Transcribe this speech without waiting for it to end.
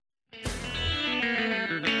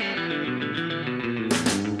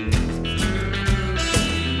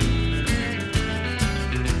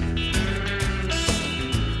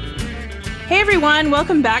everyone,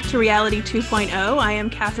 welcome back to Reality 2.0. I am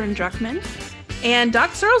Catherine Druckman, and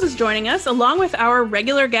Doc Searles is joining us along with our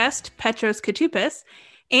regular guest, Petros Koutoupis,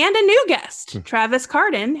 and a new guest, Travis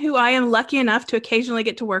Carden, who I am lucky enough to occasionally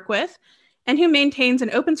get to work with, and who maintains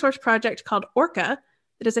an open source project called Orca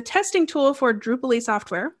that is a testing tool for Drupal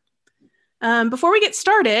software. Before we get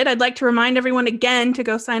started, I'd like to remind everyone again to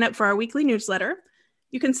go sign up for our weekly newsletter.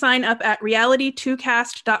 You can sign up at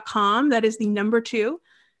reality2cast.com, that is the number 2,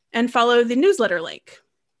 and follow the newsletter link.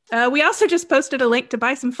 We also just posted a link to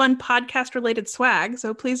buy some fun podcast-related swag,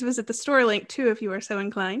 so please visit the store link too if you are so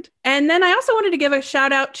inclined. And then I also wanted to give a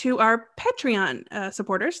shout out to our Patreon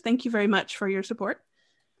supporters. Thank you very much for your support.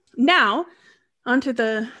 Now, on to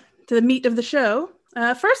the meat of the show.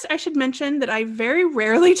 First, I should mention that I very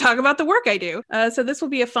rarely talk about the work I do, so this will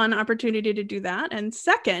be a fun opportunity to do that. And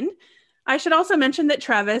second, I should also mention that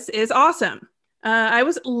Travis is awesome. I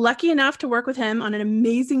was lucky enough to work with him on an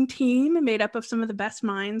amazing team made up of some of the best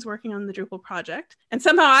minds working on the Drupal project. And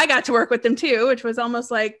somehow I got to work with them too, which was almost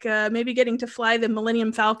like maybe getting to fly the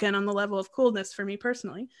Millennium Falcon on the level of coolness for me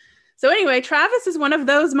personally. So anyway, Travis is one of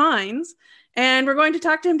those minds, and we're going to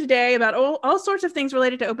talk to him today about all sorts of things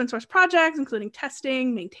related to open source projects, including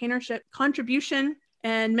testing, maintainership, contribution,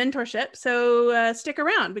 and mentorship. So stick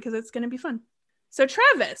around because it's going to be fun. So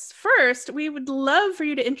Travis, first, we would love for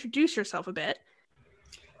you to introduce yourself a bit.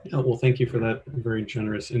 Yeah, well, thank you for that very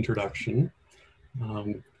generous introduction.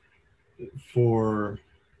 For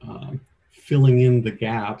filling in the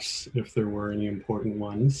gaps, if there were any important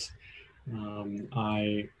ones,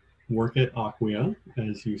 I work at Acquia,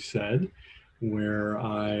 as you said, where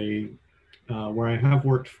I have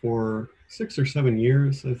worked for 6 or 7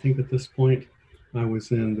 years, I think at this point. I was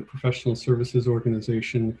in the professional services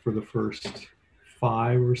organization for the first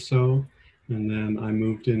 5 or so, and then I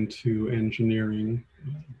moved into engineering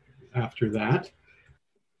after that.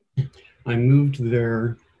 I moved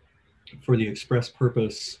there for the express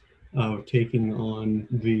purpose of taking on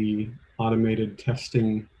the automated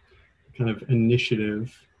testing kind of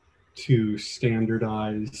initiative to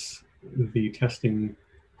standardize the testing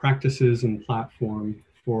practices and platform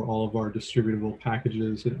for all of our distributable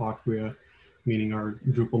packages at Acquia, meaning our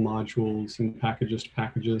Drupal modules and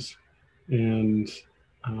packages. And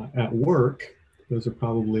at work, those are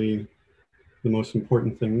probably the most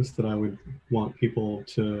important things that I would want people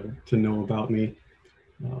to know about me.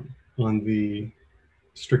 On the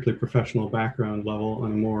strictly professional background level,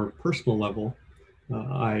 on a more personal level,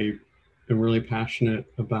 I am really passionate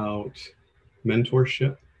about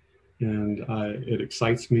mentorship, and it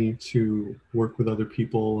excites me to work with other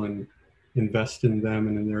people and invest in them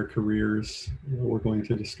and in their careers. We're going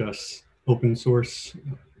to discuss open source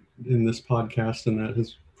in this podcast, and that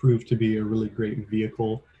has proved to be a really great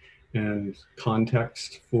vehicle and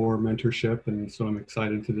context for mentorship. And so I'm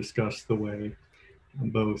excited to discuss the way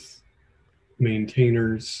both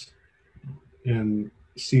maintainers and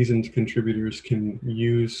seasoned contributors can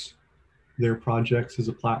use their projects as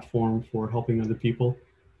a platform for helping other people,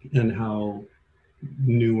 and how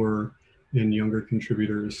newer and younger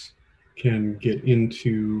contributors can get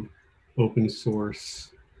into open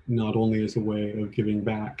source, not only as a way of giving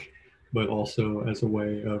back, but also as a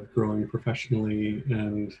way of growing professionally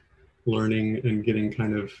and learning and getting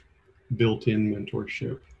kind of built-in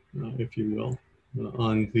mentorship, if you will.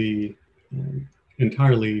 On the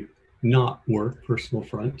entirely not work personal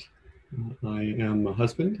front, I am a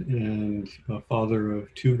husband and a father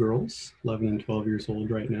of 2 girls, 11 and 12 years old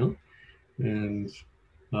right now. And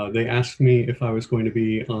they asked me if I was going to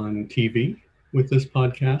be on TV with this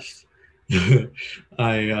podcast.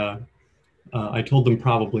 I told them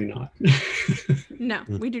probably not. No,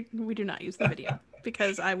 we do not use the video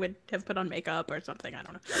because I would have put on makeup or something. I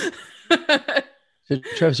don't know. So,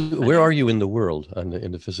 Travis, where are you in the world,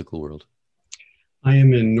 in the physical world? I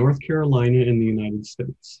am in North Carolina in the United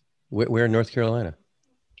States. Where in North Carolina?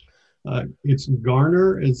 It's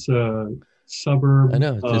Garner. It's a suburb. I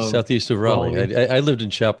know, it's just southeast of Raleigh. I lived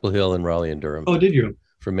in Chapel Hill and Raleigh and Durham. Oh, did you?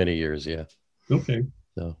 For many years, yeah. Okay.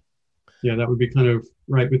 So, yeah, that would be kind of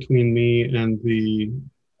right between me and the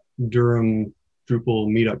Durham Drupal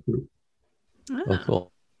meetup group. Oh,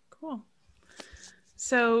 cool. Cool.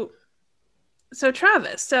 So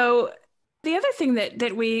Travis, so the other thing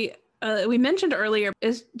that we mentioned earlier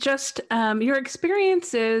is just your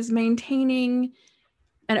experiences maintaining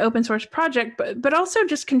an open source project, but also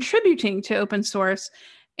just contributing to open source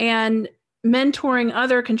and mentoring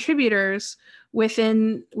other contributors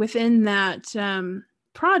within that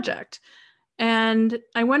project. And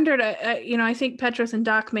I wondered, I think Petros and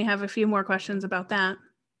Doc may have a few more questions about that.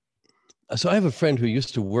 So I have a friend who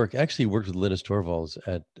used to actually worked with Linus Torvalds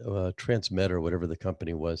at Transmet or whatever the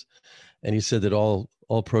company was. And he said that all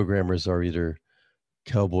programmers are either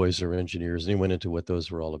cowboys or engineers, and he went into what those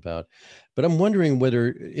were all about. But I'm wondering whether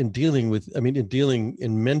in mentoring,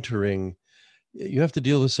 you have to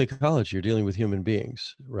deal with psychology. You're dealing with human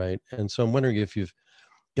beings, right? And so I'm wondering if you've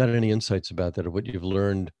got any insights about that, or what you've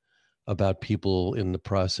learned about people in the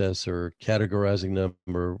process, or categorizing them,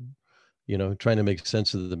 or trying to make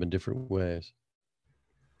sense of them in different ways.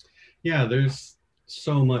 Yeah, there's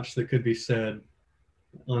so much that could be said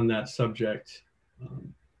on that subject.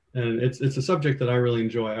 And it's a subject that I really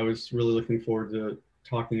enjoy. I was really looking forward to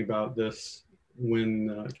talking about this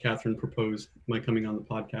when Catherine proposed my coming on the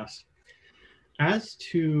podcast. As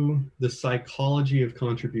to the psychology of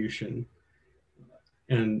contribution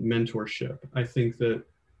and mentorship, I think that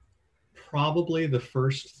probably the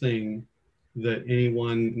first thing that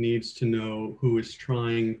anyone needs to know who is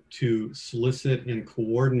trying to solicit and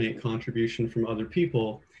coordinate contribution from other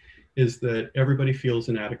people is that everybody feels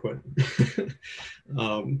inadequate.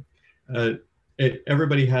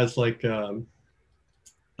 Everybody has like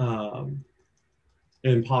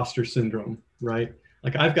imposter syndrome, right?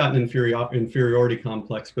 Like I've got an inferiority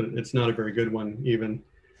complex, but it's not a very good one even.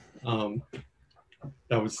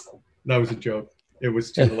 That was a joke. It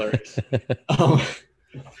was too hilarious.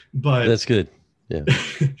 But that's good. Yeah.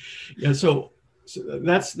 Yeah. So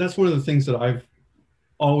that's one of the things that I've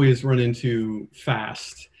always run into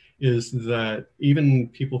fast, is that even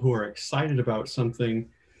people who are excited about something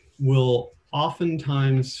will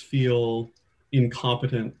oftentimes feel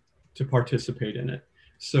incompetent to participate in it.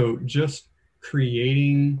 So just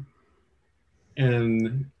creating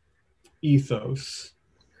an ethos,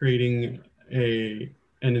 creating an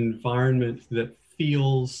environment that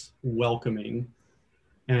feels welcoming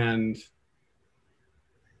and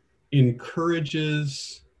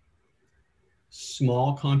encourages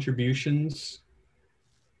small contributions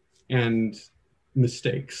and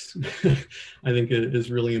mistakes, I think it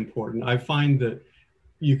is really important. I find that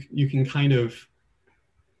you can kind of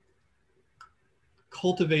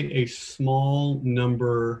cultivate a small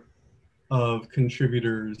number of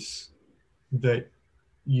contributors that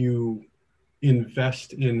you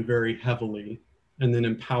invest in very heavily, and then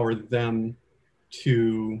empower them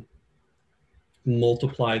to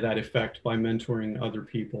multiply that effect by mentoring other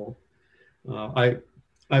people.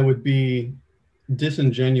 I would be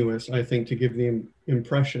disingenuous, I think, to give the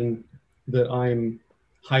impression that I'm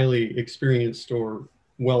highly experienced or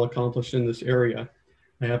well accomplished in this area.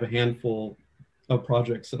 I have a handful of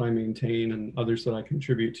projects that I maintain and others that I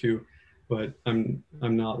contribute to, but I'm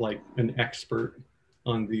not like an expert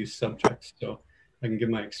on these subjects, so I can give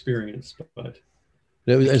my experience. But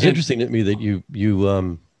it's interesting to me that you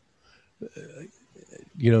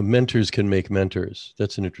mentors can make mentors.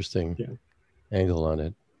 That's an interesting angle on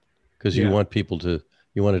it, because you want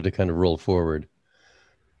it to kind of roll forward,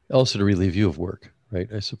 also to relieve you of work,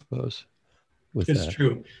 right? I suppose. It's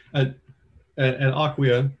true. At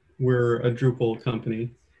Acquia, we're a Drupal company,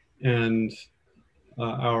 and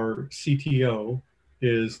our CTO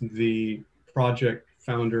is the project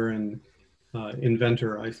founder and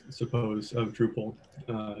inventor, I suppose, of Drupal,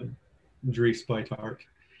 Dries Buytaert.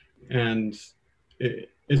 And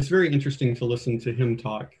it's very interesting to listen to him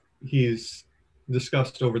talk. He's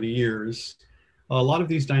discussed over the years a lot of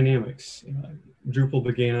these dynamics. Drupal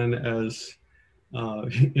began as,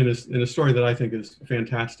 in a story that I think is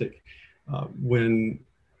fantastic, when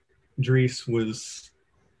Dries was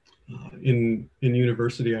in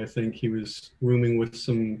university. I think he was rooming with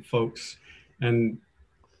some folks, and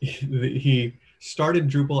he started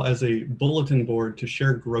Drupal as a bulletin board to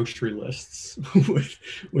share grocery lists with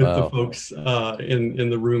the folks in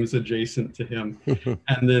the rooms adjacent to him.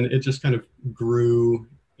 And then it just kind of grew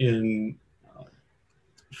in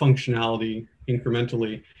functionality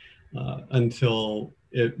incrementally until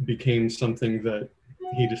it became something that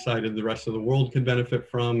he decided the rest of the world could benefit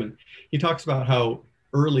from. And he talks about how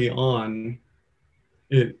early on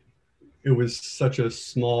it was such a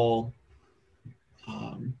small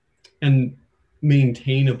and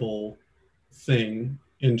maintainable thing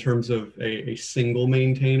in terms of a single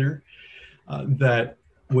maintainer, that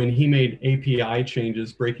when he made API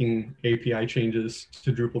changes, breaking API changes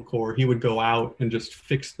to Drupal core, he would go out and just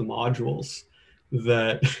fix the modules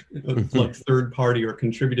that like third party or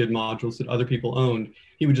contributed modules that other people owned.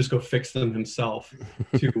 He would just go fix them himself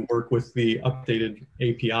to work with the updated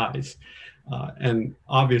APIs. And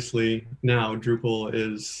obviously now Drupal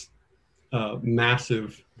is a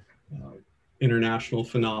massive international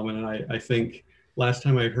phenomenon. I think last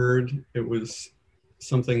time I heard, it was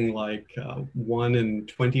something like 1 in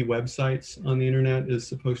 20 websites on the internet is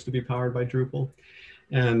supposed to be powered by Drupal.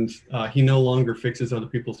 And he no longer fixes other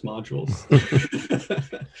people's modules.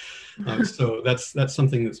 So that's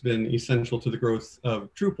something that's been essential to the growth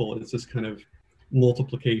of Drupal, is this kind of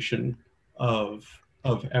multiplication of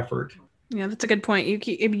effort. Yeah, that's a good point.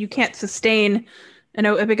 You can't sustain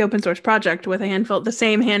a big open source project with the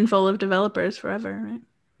same handful of developers forever, right?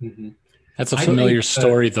 Mm-hmm. That's a familiar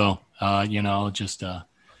story, though. Just a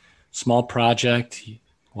small project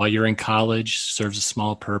while you're in college serves a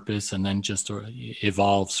small purpose, and then just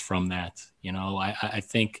evolves from that. I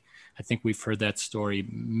think we've heard that story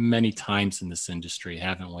many times in this industry,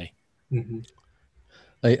 haven't we? Mm-hmm.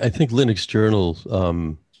 I think Linux Journal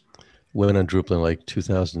went on Drupal in like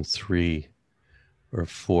 2003 or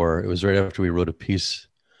 4. It was right after we wrote a piece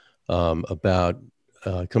about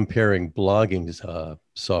comparing blogging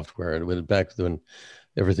software, and back when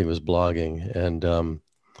everything was blogging, and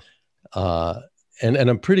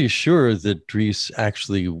I'm pretty sure that Dries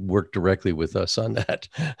actually worked directly with us on that.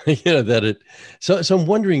 So I'm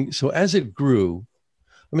wondering, so as it grew,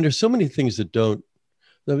 I mean, there's so many things that don't.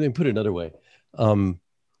 Let me put it another way.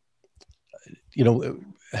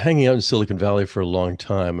 Hanging out in Silicon Valley for a long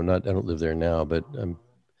time. I don't live there now, but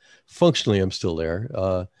functionally I'm still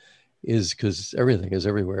there. Is because everything is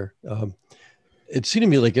everywhere. It seemed to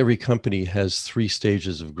me like every company has 3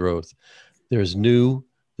 stages of growth. There's new,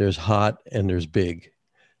 there's hot, and there's big,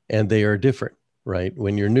 and they are different, right?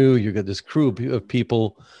 When you're new, you get this crew of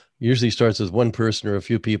people. Usually starts with one person or a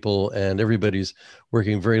few people, and everybody's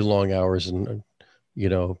working very long hours, and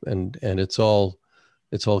it's all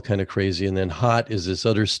kind of crazy. And then hot is this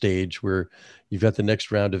other stage where you've got the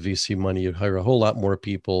next round of VC money. You hire a whole lot more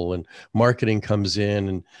people, and marketing comes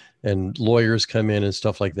in, and lawyers come in and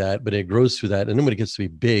stuff like that. But it grows through that. And then when it gets to be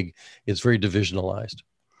big, it's very divisionalized.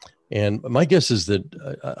 And my guess is that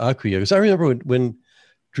Acquia, because I remember when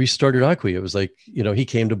Dries started Acquia, it was like, he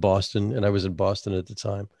came to Boston, and I was in Boston at the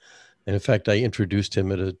time. And in fact, I introduced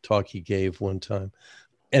him at a talk he gave one time.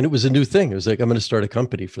 And it was a new thing. It was like, I'm going to start a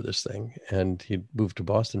company for this thing. And he moved to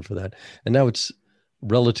Boston for that. And now it's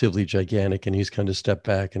relatively gigantic, and he's kind of stepped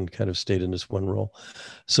back and kind of stayed in this one role.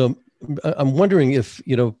 So I'm wondering if,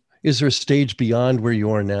 is there a stage beyond where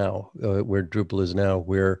you are now, where Drupal is now,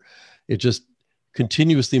 where it just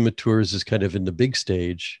continuously matures as kind of in the big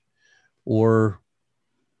stage, or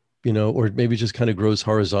maybe just kind of grows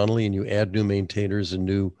horizontally and you add new maintainers and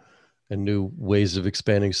new ways of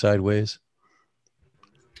expanding sideways?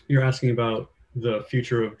 You're asking about the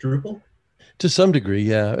future of Drupal? To some degree,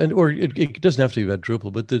 yeah. Or it doesn't have to be about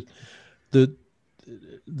Drupal, but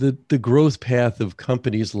the growth path of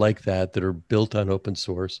companies like that are built on open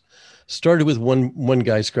source started with one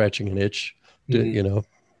guy scratching an itch. Mm-hmm.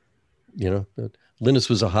 Linus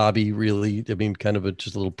was a hobby, really. I mean, kind of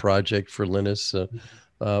just a little project for Linus.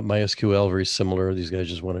 MySQL, very similar. These guys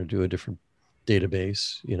just want to do a different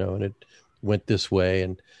database, and it went this way.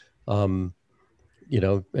 And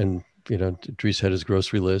Dries had his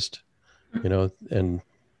grocery list, and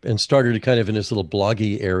started kind of in this little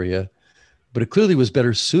bloggy area, but it clearly was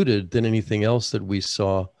better suited than anything else that we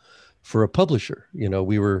saw for a publisher.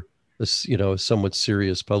 We were a somewhat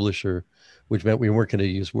serious publisher, which meant we weren't going to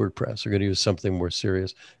use WordPress. We're going to use something more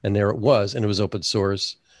serious. And there it was, and it was open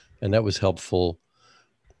source, and that was helpful.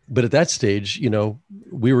 But at that stage,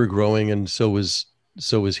 we were growing, and so was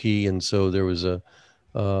he, and so there was a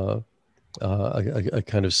kind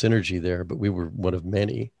of synergy there. But we were one of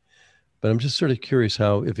many. But I'm just sort of curious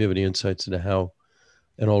if you have any insights into how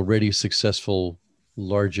an already successful,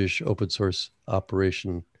 largish open source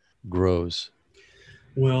operation grows.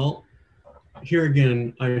 Well, here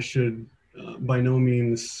again, I should by no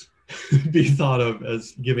means be thought of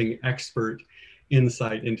as giving expert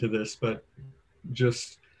insight into this, but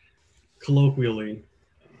just colloquially,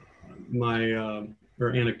 or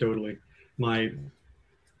anecdotally, my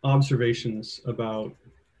observations about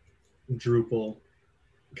Drupal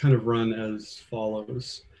kind of run as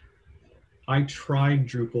follows. I tried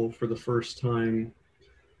Drupal for the first time,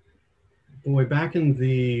 back in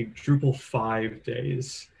the Drupal 5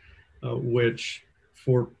 days, which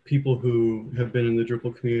for people who have been in the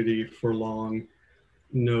Drupal community for long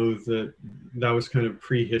know that was kind of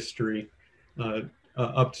prehistory.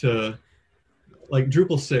 Up to like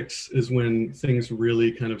Drupal 6 is when things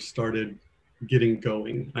really kind of started getting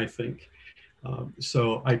going, I think.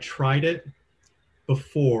 So I tried it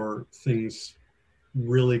before things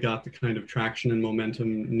really got the kind of traction and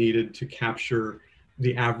momentum needed to capture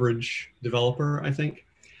the average developer, I think.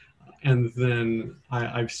 And then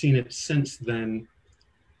I've seen it since then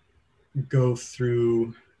go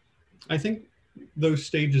through, I think, those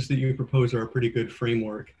stages that you propose are a pretty good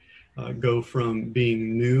framework. Go from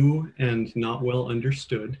being new and not well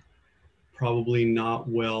understood, probably not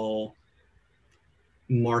well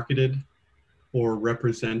marketed or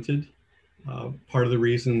represented. Part of the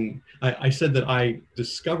reason I said that I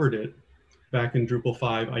discovered it back in Drupal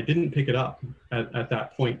 5, I didn't pick it up at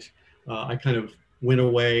that point. I kind of went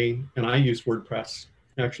away and I used WordPress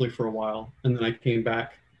actually for a while. And then I came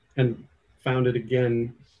back and found it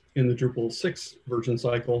again in the Drupal 6 version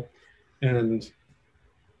cycle. And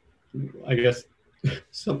I guess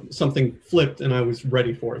something flipped and I was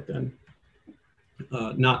ready for it then.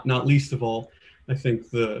 Not least of all, I think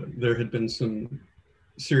there had been some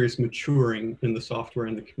serious maturing in the software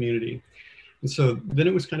and the community. And so then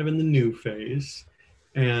it was kind of in the new phase.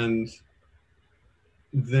 And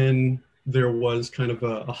then there was kind of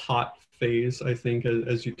a hot phase, I think,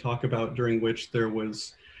 as you talk about, during which there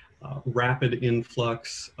was rapid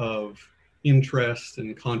influx of interest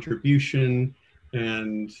and contribution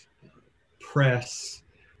and press.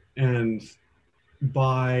 And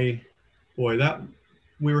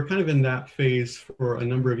we were kind of in that phase for a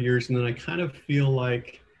number of years. And then I kind of feel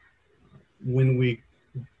like when we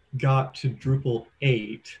got to Drupal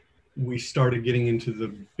 8, we started getting into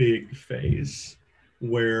the big phase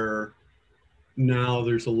where now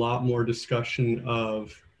there's a lot more discussion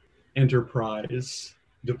of enterprise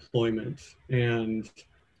deployment and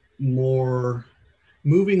more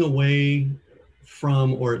moving away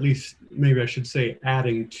from, or at least maybe I should say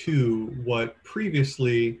adding to, what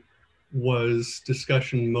previously was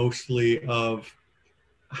discussion mostly of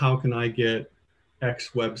how can I get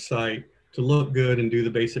X website to look good and do the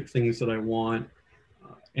basic things that I want,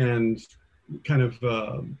 and kind of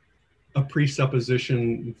a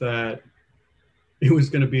presupposition that it was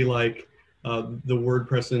going to be like the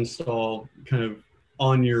WordPress install kind of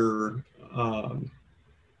on your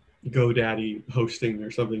GoDaddy hosting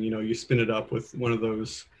or something. You know, you spin it up with one of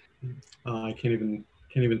those. I can't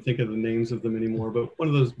even think of the names of them anymore. But one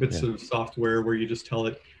of those bits of software where you just tell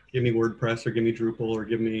it, give me WordPress or give me Drupal or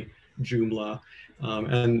give me Joomla,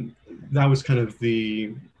 and that was kind of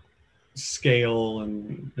the scale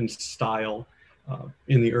and style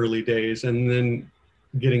in the early days. And then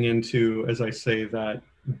getting into, as I say, that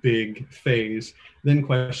big phase, then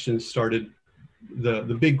questions started, the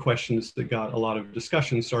big questions that got a lot of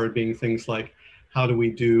discussion started being things like, how do we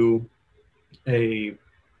do a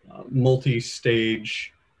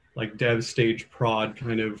multi-stage, like dev stage prod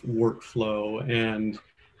kind of workflow, and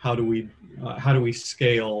how do we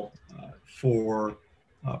scale for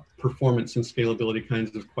performance and scalability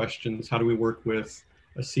kinds of questions? How do we work with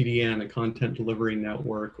a CDN, a content delivery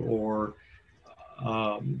network, or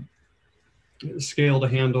scale to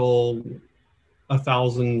handle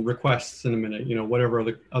 1,000 requests in a minute, you know, whatever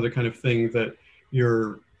other kind of thing that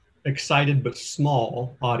your excited but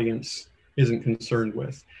small audience isn't concerned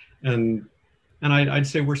with. And I'd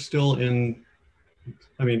say we're still in,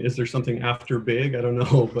 I mean, is there something after big? I don't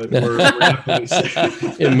know, but we're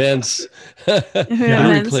definitely immense,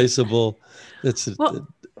 irreplaceable. That's well,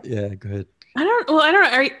 yeah. Go ahead. I don't know.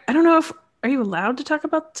 I don't know if, are you allowed to talk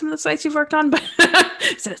about some of the sites you've worked on? But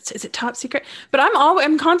is it top secret? But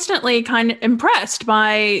I'm constantly kind of impressed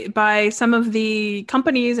by some of the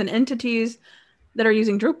companies and entities that are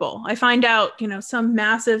using Drupal. I find out, you know, some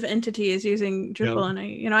massive entity is using Drupal,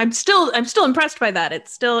 and I'm still impressed by that.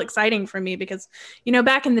 It's still exciting for me because, you know,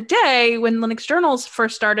 back in the day when Linux journals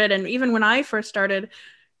first started, and even when I first started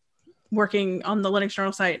working on the Linux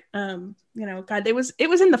journal site, you know, God, it was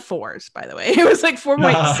in the 4s, by the way. It was like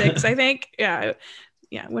 4.6, I think. Yeah.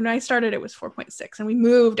 When I started, it was 4.6, and we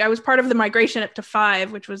moved. I was part of the migration up to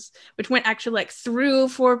 5, which went actually like through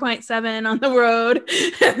 4.7 on the road,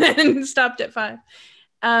 and then stopped at 5.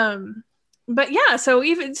 But yeah, so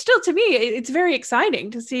even still, to me, it's very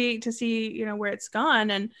exciting to see, you know, where it's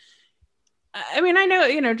gone. And I mean, I know,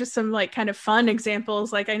 you know, just some like kind of fun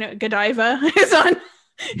examples. Like I know Godiva is on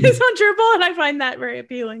Drupal, and I find that very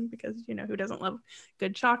appealing because, you know, who doesn't love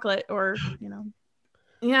good chocolate, or, you know.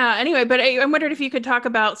 Yeah. Anyway, but I wondered if you could talk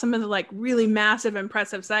about some of the like really massive,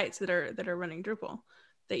 impressive sites that are running Drupal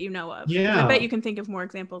that you know of. Yeah. I bet you can think of more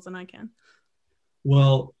examples than I can.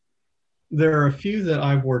 Well, there are a few that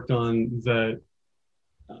I've worked on that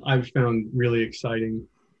I've found really exciting.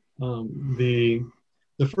 The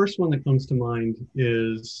first one that comes to mind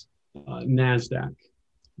is NASDAQ,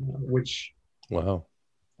 which wow,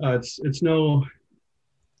 it's no,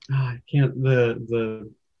 I can't, the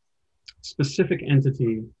specific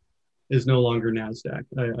entity is no longer NASDAQ.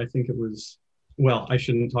 I think it was, well, I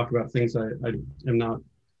shouldn't talk about things I am not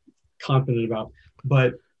confident about,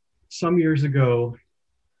 but some years ago,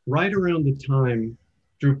 right around the time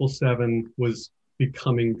Drupal 7 was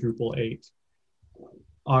becoming Drupal 8.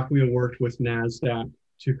 Acquia worked with NASDAQ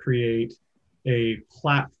to create a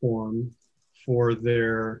platform for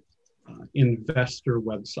their investor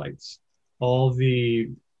websites. All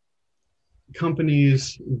the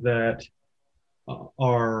companies that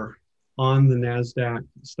are on the NASDAQ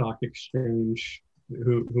stock exchange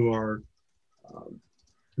who are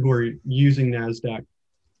using NASDAQ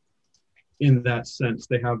in that sense,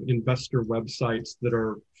 they have investor websites that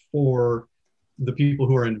are for the people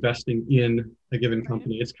who are investing in a given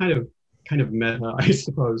company. It's kind of meta, I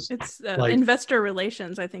suppose. It's like, investor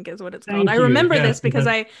relations, I think is what it's called. I remember this because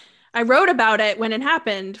I wrote about it when it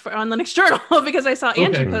happened on Linux Journal because I saw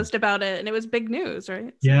Angie post about it and it was big news,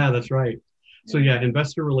 right? So, yeah, that's right. So yeah,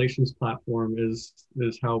 investor relations platform is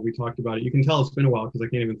how we talked about it. You can tell it's been a while because I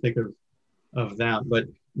can't even think of that. But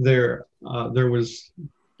it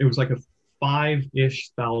was like a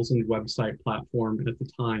 5,000-ish website platform at the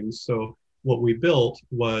time. So what we built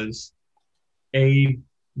was a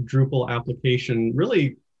Drupal application,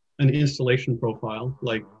 really an installation profile,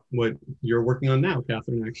 like what you're working on now,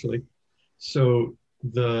 Catherine, actually. So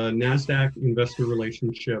the NASDAQ investor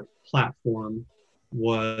relationship platform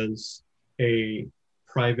was a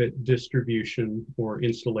private distribution or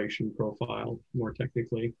installation profile, more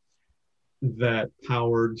technically, that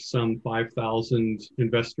powered some 5,000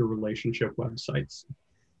 investor relationship websites.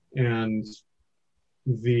 And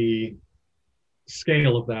the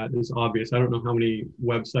scale of that is obvious. I don't know how many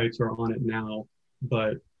websites are on it now,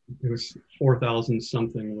 but it was 4,000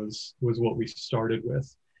 something was what we started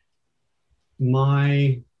with.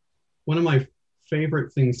 One of my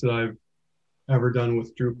favorite things that I've ever done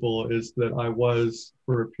with Drupal is that I was,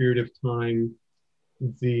 for a period of time,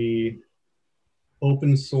 the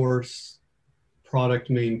open source product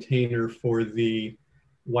maintainer for the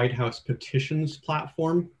White House petitions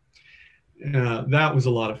platform. That was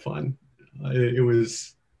a lot of fun. It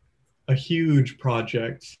was a huge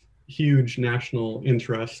project, huge national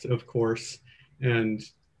interest, of course, and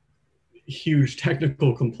huge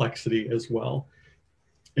technical complexity as well.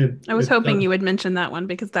 I was hoping you would mention that one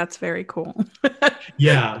because that's very cool.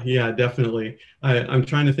 Yeah, definitely. I'm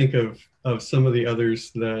trying to think of some of the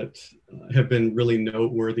others that have been really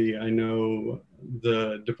noteworthy. I know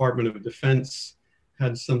the Department of Defense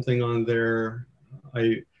had something on there.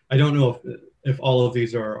 I don't know if all of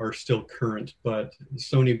these are still current, but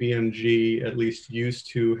Sony BMG at least used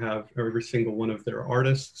to have every single one of their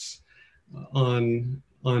artists on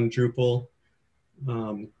Drupal.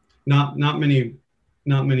 Not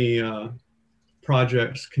many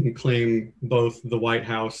projects can claim both the White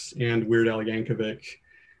House and Weird Al Yankovic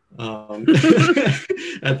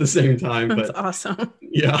at the same time. That's awesome.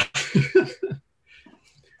 Yeah.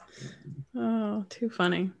 Oh, too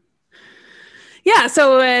funny. Yeah.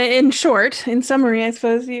 So in summary, I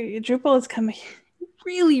suppose Drupal has come a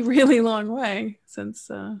really, really long way since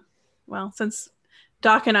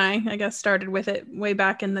Doc and I guess, started with it way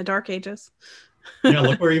back in the dark ages. Yeah,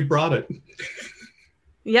 look where you've brought it.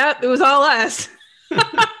 Yep, it was all us.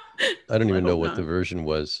 I don't even know what the version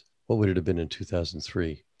was. What would it have been in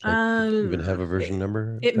 2003? Like, even have a version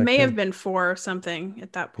number? It may have been 4 or something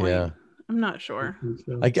at that point. Yeah. I'm not sure.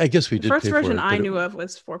 I guess we did. The first version I knew of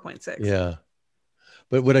was 4.6. Yeah.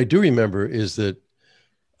 But what I do remember is that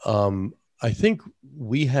I think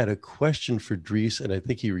we had a question for Dries, and I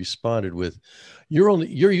think he responded with,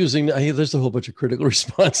 "You're using." There's a whole bunch of critical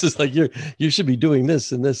responses like you should be doing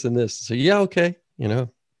this and this and this. So yeah, okay,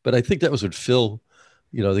 But I think that was what Phil,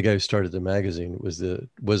 the guy who started the magazine, was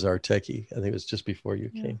our techie. I think it was just before you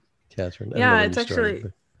came, Catherine. Yeah, it's actually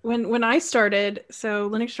when I started. So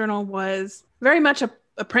Linux Journal was very much a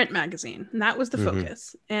print magazine, and that was the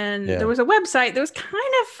focus. And there was a website that was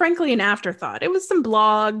kind of, frankly, an afterthought. It was some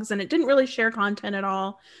blogs, and it didn't really share content at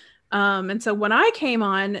all. And so when I came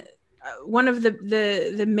on, one of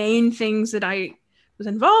the main things that I was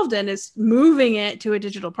involved in is moving it to a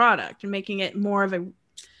digital product and making it more of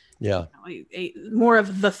more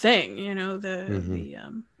of the thing,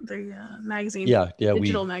 the magazine,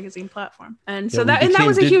 digital magazine platform. And so that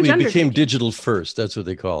was a huge undertaking. We became digital first. That's what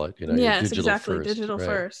they call it. Yes, exactly. First, digital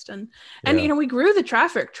first. And we grew the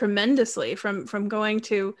traffic tremendously from going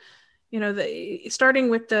to, starting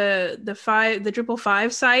with the Drupal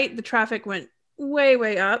 5 site, the traffic went way,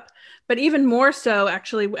 way up, but even more so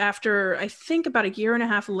actually after, I think about a year and a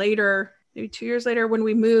half later, maybe 2 years later, when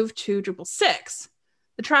we moved to Drupal 6.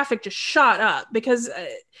 The traffic just shot up because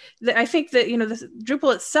I think that, the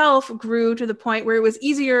Drupal itself grew to the point where it was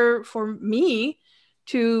easier for me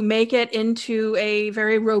to make it into a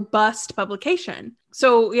very robust publication.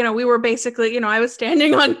 So, we were basically, I was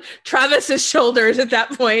standing on Travis's shoulders at that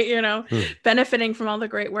point, benefiting from all the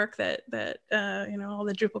great work that all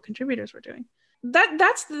the Drupal contributors were doing.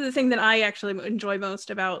 That's the thing that I actually enjoy most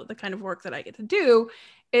about the kind of work that I get to do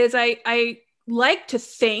is I like to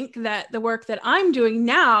think that the work that I'm doing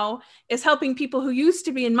now is helping people who used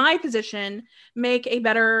to be in my position make a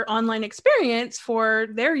better online experience for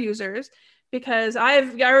their users, because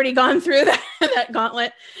I've already gone through that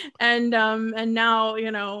gauntlet, and now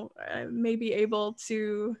I may be able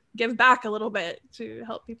to give back a little bit to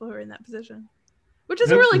help people who are in that position, which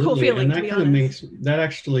is a really cool feeling. And that kind of makes that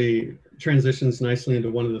actually transitions nicely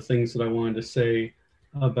into one of the things that I wanted to say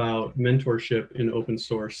about mentorship in open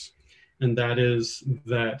source. And that is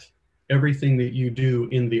that everything that you do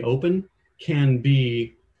in the open can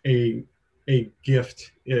be a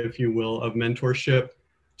gift, if you will, of mentorship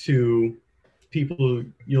to people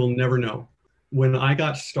you'll never know. When I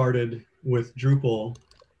got started with Drupal,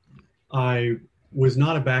 I was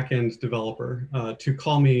not a back-end developer. To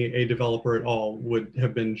call me a developer at all would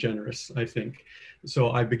have been generous, I think.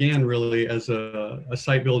 So I began really as a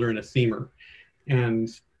site builder and a themer. And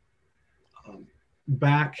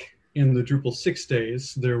back in the Drupal 6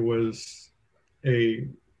 days, there was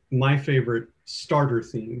my favorite starter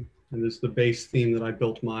theme, and this is the base theme that I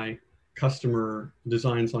built my customer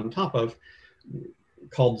designs on top of,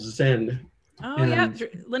 called Zen. Oh, yeah.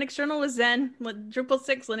 Linux Journal was Zen. Drupal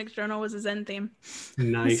 6 Linux Journal was a Zen theme.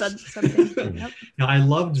 Nice. Sub-theme. Yep. Now, I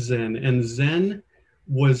loved Zen, and Zen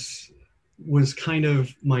was kind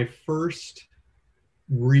of my first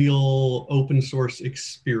real open source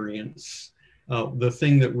experience. The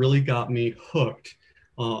thing that really got me hooked.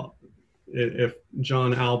 If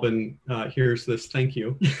John Albin hears this, thank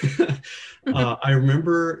you. I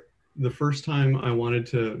remember the first time I wanted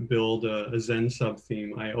to build a Zen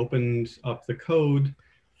sub-theme, I opened up the code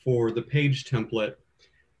for the page template,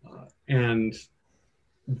 and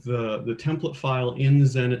the template file in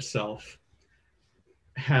Zen itself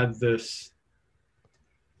had this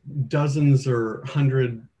dozens or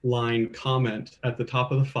 100-line comment at the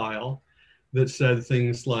top of the file that said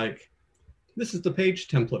things like, "This is the page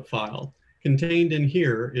template file. Contained in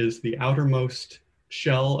here is the outermost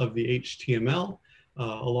shell of the HTML,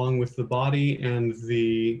 along with the body and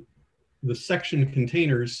the section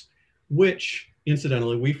containers, which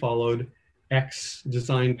incidentally we followed X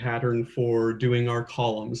design pattern for doing our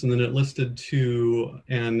columns." And then it listed to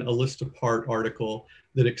a list apart article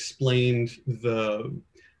that explained the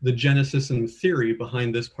genesis and theory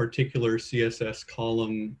behind this particular CSS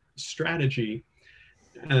column strategy,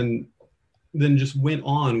 and then just went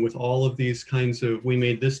on with all of these kinds of, we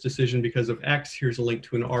made this decision because of X, here's a link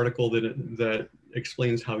to an article that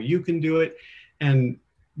explains how you can do it. And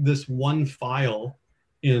this one file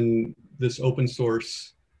in this open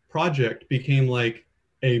source project became like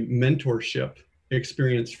a mentorship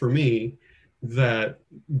experience for me that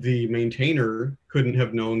the maintainer couldn't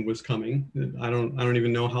have known was coming. I don't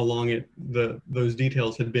even know how long those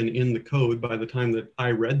details had been in the code by the time that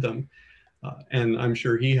I read them. And I'm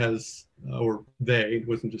sure he has, or they, it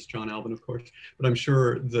wasn't just John Albin, of course, but I'm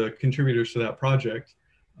sure the contributors to that project,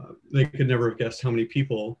 they could never have guessed how many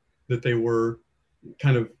people that they were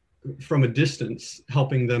kind of from a distance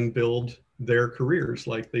helping them build their careers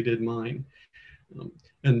like they did mine.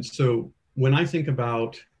 And so when I think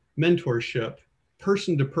about mentorship,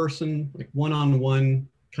 person to person, like one-on-one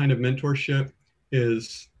kind of mentorship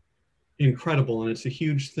is incredible, and it's a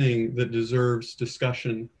huge thing that deserves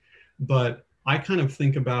discussion. But I kind of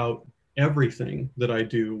think about everything that I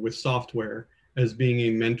do with software as being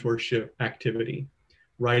a mentorship activity.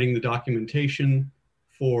 Writing the documentation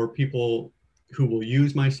for people who will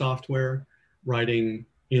use my software, writing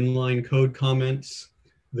inline code comments,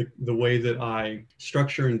 the way that I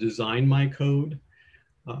structure and design my code,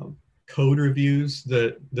 code reviews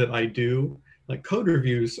that I do. Like, code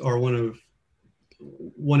reviews are one of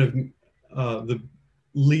the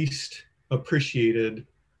least appreciated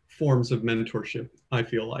forms of mentorship, I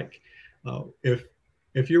feel like.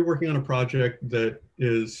 If you're working on a project that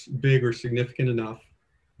is big or significant enough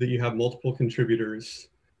that you have multiple contributors,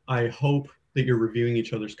 I hope that you're reviewing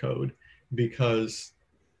each other's code, because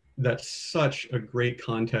that's such a great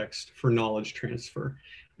context for knowledge transfer.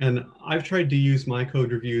 And I've tried to use my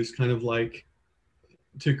code reviews kind of like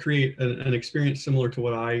to create an experience similar to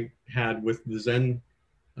what I had with the Zen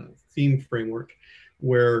theme framework,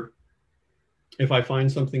 where if I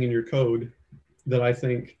find something in your code that I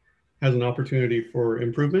think has an opportunity for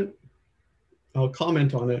improvement, I'll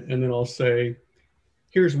comment on it, and then I'll say,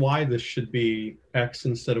 here's why this should be X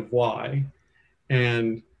instead of Y.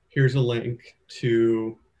 And here's a link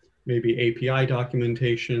to maybe API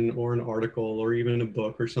documentation or an article or even a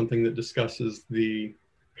book or something that discusses the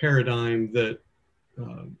paradigm that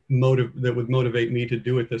that would motivate me to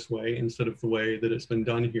do it this way instead of the way that it's been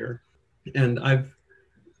done here. And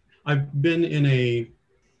I've been in a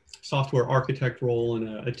software architect role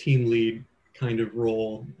and a team lead kind of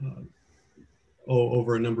role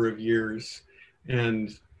over a number of years.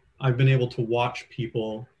 And I've been able to watch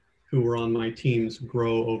people who were on my teams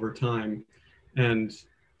grow over time. And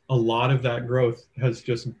a lot of that growth has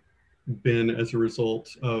just been as a result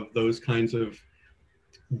of those kinds of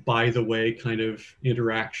by the way kind of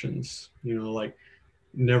interactions, like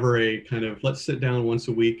never a kind of let's sit down once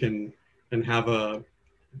a week and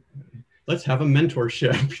let's have a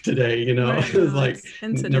mentorship today, Right. It's like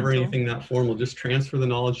Incidental. never anything that formal, just transfer the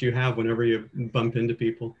knowledge you have whenever you bump into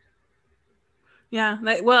people. Yeah.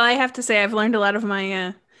 Well, I have to say I've learned a lot of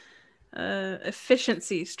my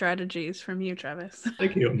efficiency strategies from you, Travis.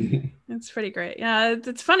 Thank you. It's pretty great. Yeah,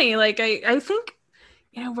 it's funny. Like I think,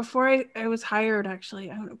 before I was hired,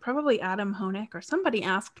 actually, probably Adam Honig or somebody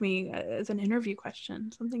asked me as an interview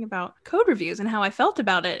question, something about code reviews and how I felt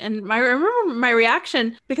about it. And I remember my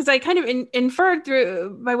reaction, because I kind of inferred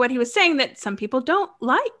by what he was saying that some people don't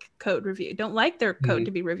like code review, don't like their code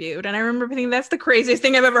to be reviewed. And I remember thinking, that's the craziest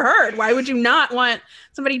thing I've ever heard. Why would you not want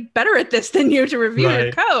somebody better at this than you to review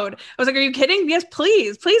your code? I was like, are you kidding? Yes,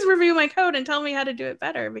 please review my code and tell me how to do it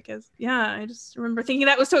better. Because I just remember thinking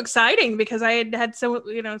that was so exciting because I had so,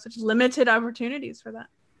 such limited opportunities for that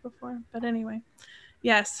before. But anyway,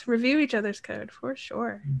 yes, review each other's code for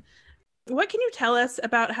sure. What can you tell us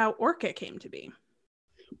about how Orca came to be?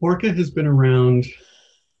 Orca has been around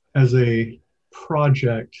as a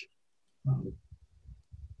project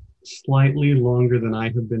slightly longer than I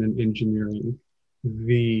have been in engineering.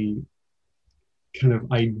 The kind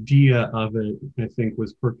of idea of it, I think,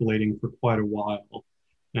 was percolating for quite a while.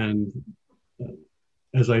 And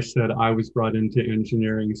as I said, I was brought into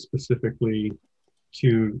engineering specifically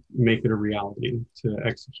to make it a reality, to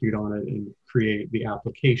execute on it and create the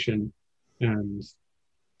application and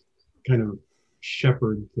kind of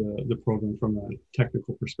shepherd the program from a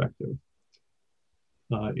technical perspective.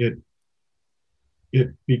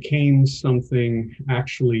 It became something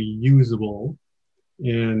actually usable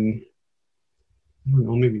in, I don't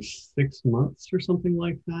know, maybe 6 months or something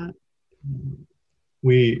like that.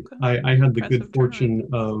 I had the good fortune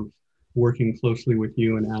of working closely with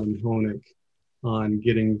you and Adam Honig on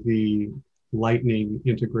getting the Lightning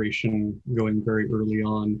integration going very early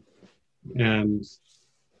on. And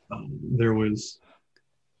there was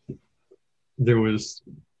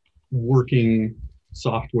working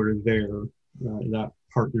software there, that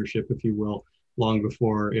partnership, if you will, long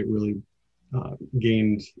before it really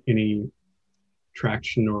gained any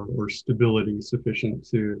traction or stability sufficient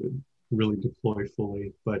to really deploy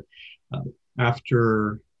fully. But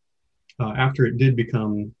after it did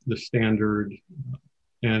become the standard,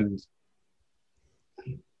 and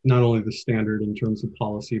not only the standard in terms of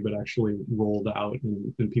policy, but actually rolled out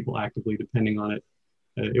and people actively depending on it,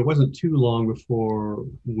 it wasn't too long before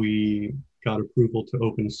we got approval to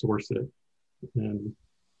open source it. And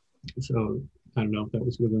so I don't know if that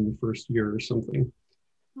was within the first year or something.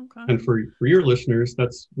 Okay. And for your listeners,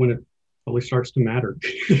 that's when it probably starts to matter.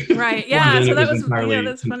 Right. Yeah. So that was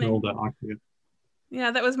that's funny.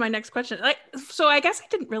 Yeah, that was my next question. So I guess I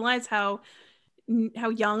didn't realize how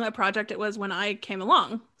young a project it was when I came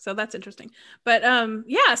along. So that's interesting. But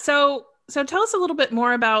so tell us a little bit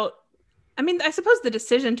more about, I suppose the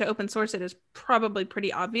decision to open source it is probably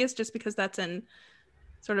pretty obvious just because that's in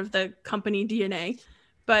sort of the company DNA.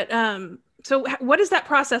 But so what is that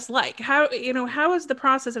process like? How is the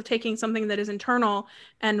process of taking something that is internal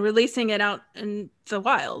and releasing it out in the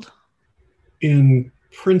wild? In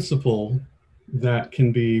principle, that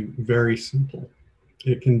can be very simple.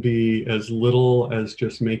 It can be as little as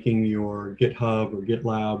just making your GitHub or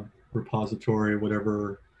GitLab repository,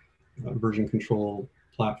 whatever version control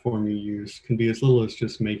platform you use, can be as little as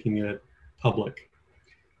just making it public.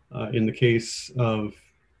 In the case of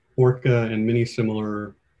Orca and many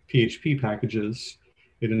similar PHP packages,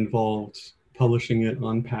 it involved publishing it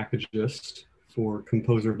on Packagist for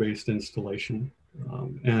composer-based installation.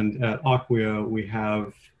 And at Acquia, we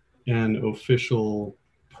have an official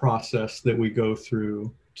process that we go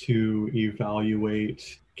through to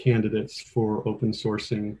evaluate candidates for open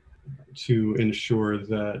sourcing to ensure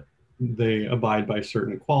that they abide by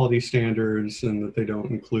certain quality standards and that they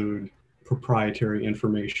don't include proprietary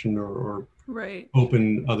information or Right.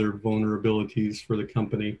 open other vulnerabilities for the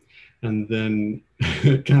company. And then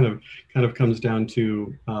it kind of comes down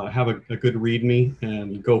to have a good README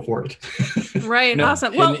and go for it. Right. No,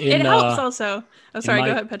 Awesome. Well, in, it helps also. Oh, sorry. my,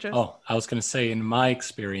 Go ahead, Petros. Oh, I was going to say, in my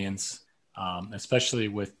experience, especially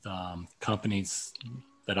with companies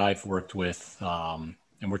that I've worked with, and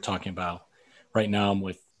we're talking about right now, I'm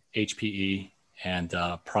with HPE, and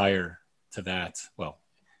prior to that, well,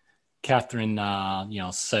 Catherine,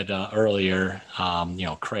 said earlier,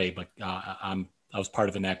 Cray, but I was part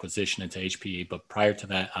of an acquisition into HPE, but prior to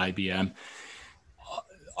that, IBM.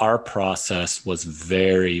 Our process was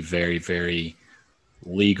very, very, very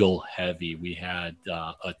legal heavy. We had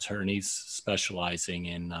attorneys specializing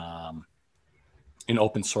in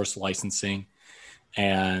open source licensing,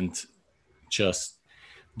 and just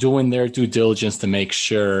doing their due diligence to make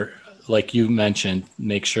sure, like you mentioned,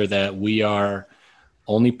 make sure that we are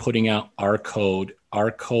only putting out our code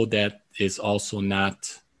that is also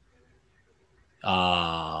not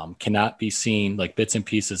cannot be seen like bits and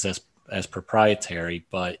pieces as proprietary,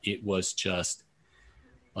 but it was just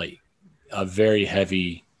like a very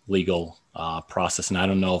heavy legal process. And I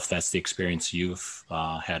don't know if that's the experience you've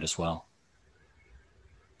had as well.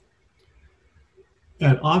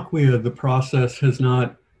 At Acquia, the process has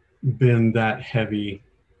not been that heavy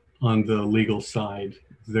on the legal side.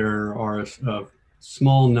 There are a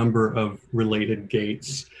small number of related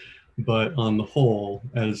gates, but on the whole,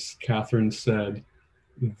 as Catherine said,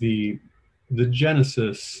 the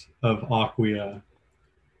genesis of Acquia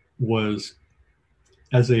was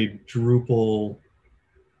as a Drupal-based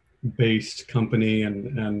company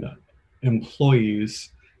and employees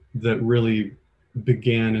that really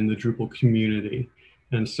began in the Drupal community.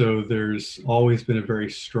 And so there's always been a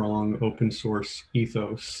very strong open source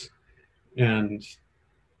ethos. And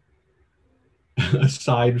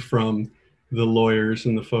aside from the lawyers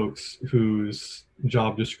and the folks whose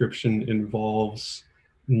job description involves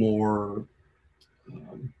more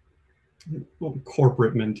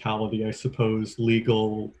corporate mentality, I suppose,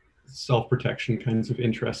 legal, self-protection kinds of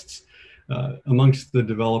interests, amongst the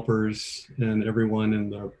developers and everyone in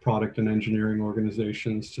the product and engineering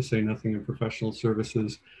organizations, to say nothing of professional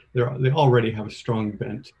services, they already have a strong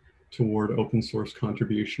bent toward open source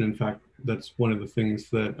contribution. In fact, that's one of the things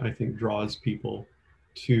that I think draws people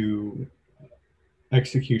to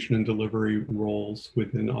execution and delivery roles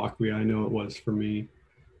within Acquia. I know it was for me.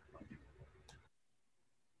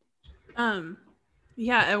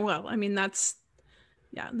 Yeah, well, I mean, that's,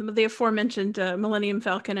 yeah, the aforementioned Millennium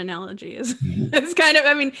Falcon analogy is, is kind of,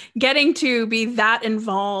 I mean, getting to be that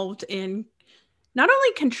involved in not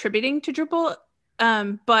only contributing to Drupal,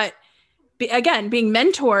 but again, being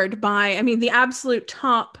mentored by, I mean, the absolute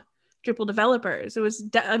top Drupal developers. It was,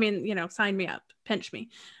 sign me up, pinch me.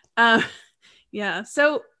 Yeah.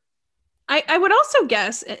 So I would also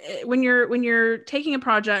guess when you're taking a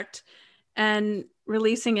project and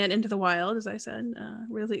releasing it into the wild, as I said,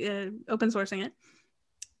 really open sourcing it,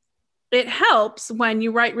 it helps when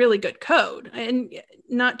you write really good code. And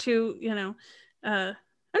not to, I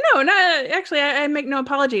make no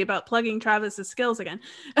apology about plugging Travis's skills again.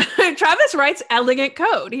 Travis writes elegant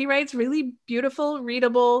code. He writes really beautiful,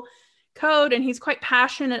 readable code, and he's quite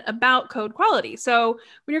passionate about code quality. So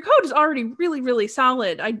when your code is already really, really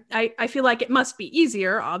solid, I feel like it must be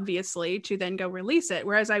easier, obviously, to then go release it.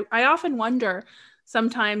 Whereas I often wonder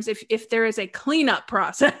sometimes if there is a cleanup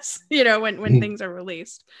process, when things are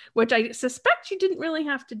released, which I suspect you didn't really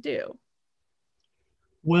have to do.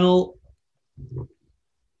 Well,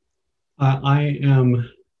 I am,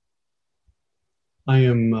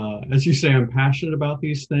 as you say, I'm passionate about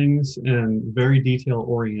these things and very detail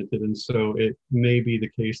oriented. And so it may be the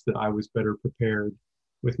case that I was better prepared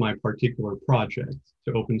with my particular project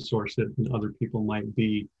to open source it than other people might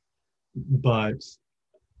be. But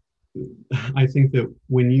I think that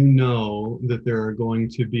when you know that there are going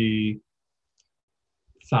to be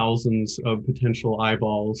thousands of potential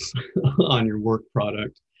eyeballs on your work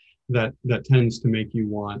product, that tends to make you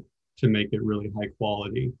want to make it really high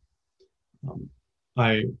quality.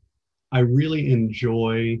 I really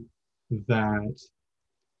enjoy that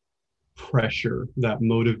pressure, that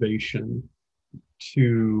motivation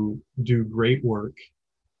to do great work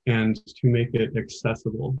and to make it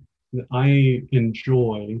accessible. I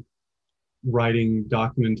enjoy writing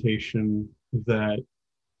documentation that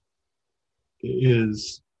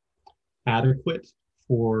is adequate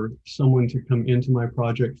for someone to come into my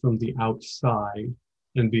project from the outside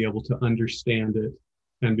and be able to understand it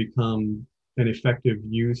and become an effective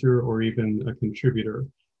user or even a contributor.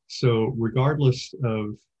 So regardless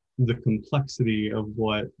of the complexity of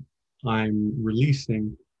what I'm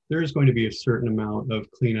releasing, there's going to be a certain amount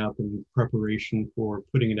of cleanup and preparation for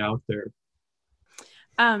putting it out there.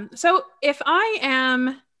 So if I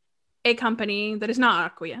am a company that is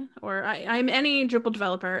not Acquia, or I'm any Drupal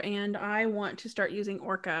developer and I want to start using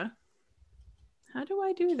Orca, how do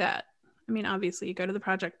I do that? I mean, obviously you go to the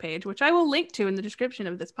project page, which I will link to in the description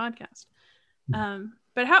of this podcast.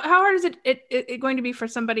 But how hard is it going to be for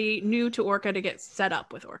somebody new to Orca to get set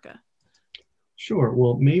up with Orca? Sure.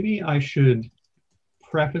 Well, maybe I should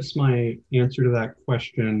preface my answer to that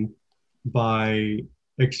question by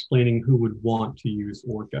explaining who would want to use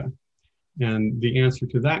Orca. And the answer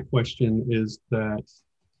to that question is that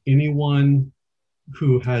anyone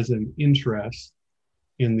who has an interest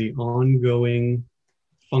in the ongoing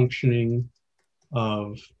functioning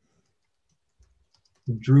of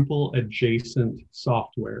Drupal adjacent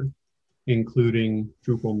software, including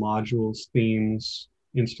Drupal modules, themes,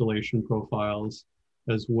 installation profiles,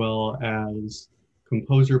 as well as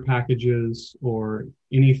composer packages or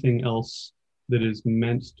anything else that is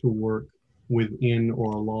meant to work within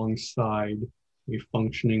or alongside a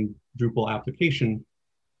functioning Drupal application.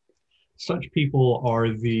 Such people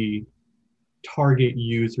are the target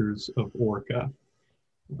users of Orca.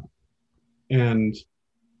 And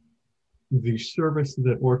the service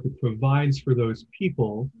that Orca provides for those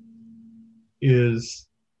people is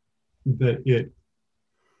that it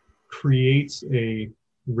creates a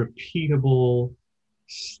repeatable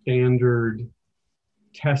standard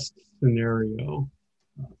test scenario.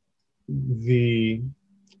 It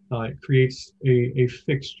creates a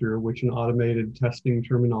fixture, which in automated testing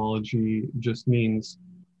terminology just means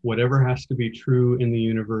whatever has to be true in the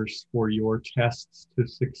universe for your tests to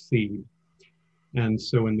succeed. And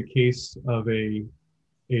so in the case of a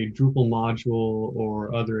Drupal module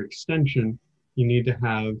or other extension, you need to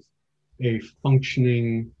have a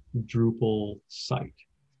functioning Drupal site.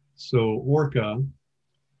 So Orca,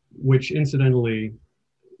 which incidentally,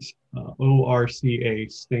 ORCA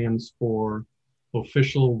stands for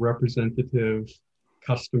Official Representative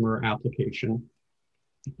Customer Application.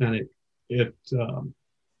 And it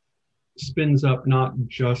spins up not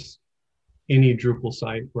just any Drupal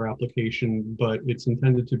site or application, but it's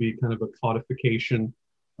intended to be kind of a codification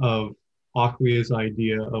of Acquia's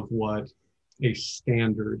idea of what a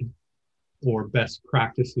standard or best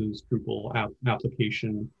practices Drupal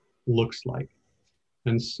application looks like.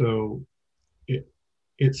 And so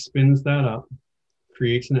it spins that up,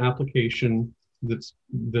 creates an application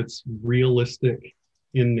that's realistic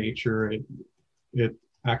in nature. It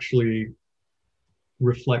actually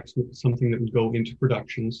reflects something that would go into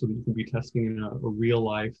production so that you can be testing in a real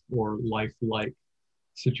life or life-like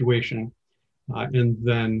situation. And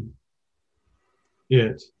then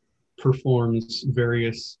it performs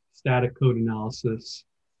various static code analysis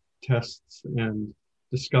tests and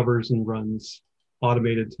discovers and runs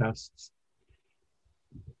automated tests.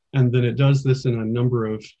 And then it does this in a number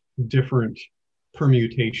of different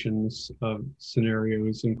permutations of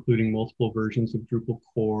scenarios, including multiple versions of Drupal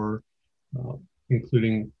core,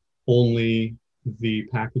 including only the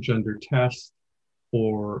package under test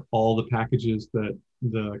or all the packages that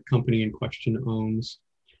the company in question owns.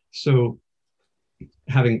 So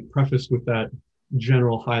having prefaced with that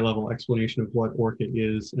general high-level explanation of what Orca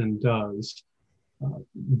is and does,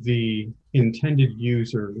 the intended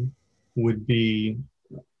user would be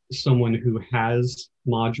someone who has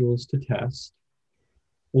modules to test,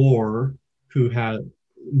 or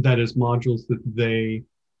that is modules that they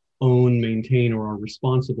own, maintain, or are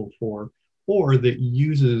responsible for, or that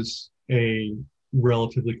uses a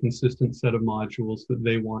relatively consistent set of modules that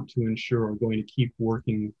they want to ensure are going to keep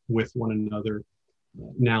working with one another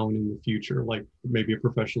now and in the future, like maybe a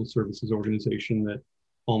professional services organization that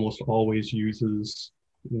almost always uses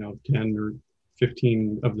 10 or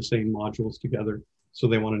 15 of the same modules together. So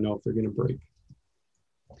they want to know if they're going to break.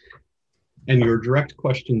 And your direct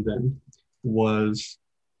question then was,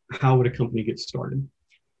 how would a company get started?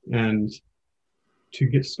 And to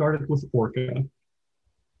get started with Orca,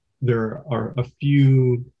 there are a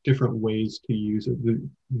few different ways to use it.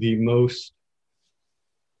 The most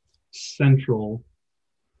central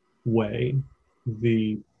way,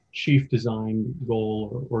 the chief design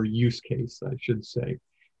goal or use case, I should say,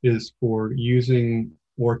 is for using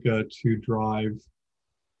Orca to drive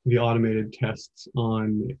the automated tests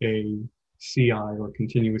on a CI or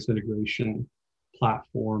continuous integration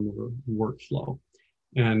platform or workflow.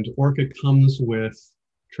 And Orca comes with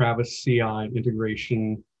Travis CI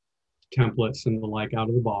integration templates and the like out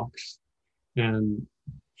of the box. And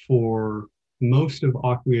for most of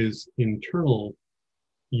Acquia's internal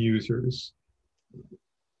users,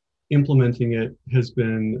 implementing it has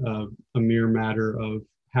been a mere matter of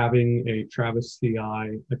having a Travis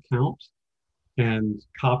CI account and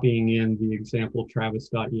copying in the example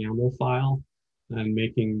travis.yaml file and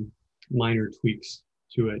making minor tweaks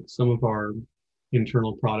to it. Some of our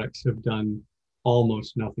internal products have done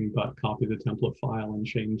almost nothing but copy the template file and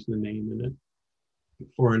change the name in it.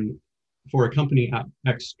 For a company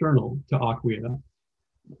external to Acquia,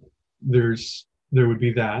 there would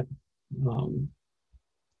be that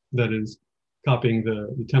that is copying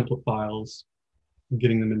the template files,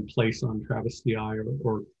 getting them in place on Travis CI,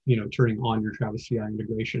 or turning on your Travis CI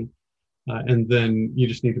integration, and then you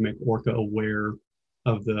just need to make Orca aware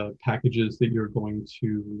of the packages that you're going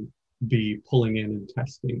to be pulling in and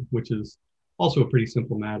testing, which is also a pretty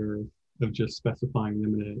simple matter of just specifying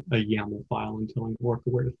them in a YAML file and telling Orca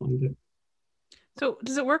where to find it. So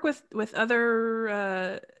does it work with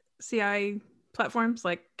other CI platforms?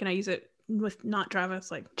 Like, can I use it with not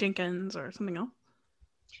Travis, like Jenkins or something else?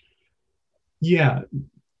 Yeah,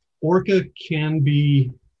 Orca can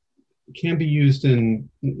be used in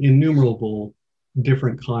innumerable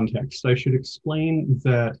different contexts. I should explain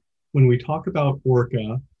that when we talk about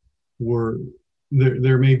Orca,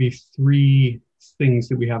 there may be three things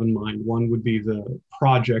that we have in mind. One would be the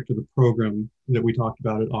project or the program that we talked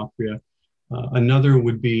about at Acquia. Another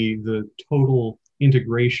would be the total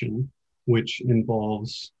integration, which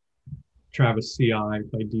involves Travis CI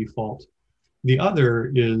by default. The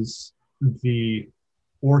other is the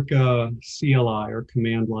Orca CLI or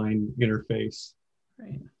command line interface,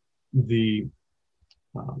 right? The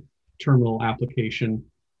terminal application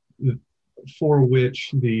for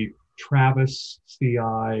which the Travis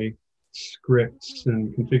CI scripts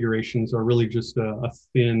and configurations are really just a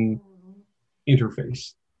thin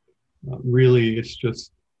interface. Really, it's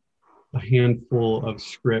just a handful of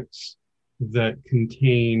scripts that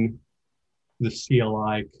contain the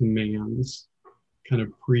CLI commands kind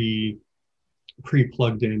of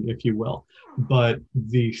pre-plugged in, if you will. But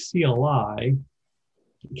the CLI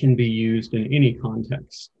can be used in any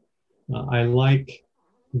context. I like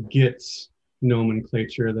Git's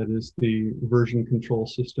nomenclature, that is the version control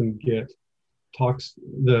system Git.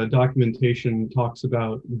 The documentation talks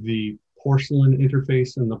about the porcelain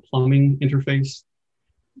interface and the plumbing interface.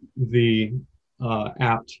 The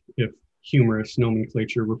apt, if humorous,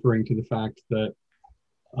 nomenclature referring to the fact that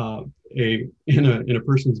in a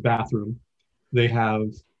person's bathroom, they have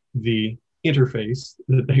the interface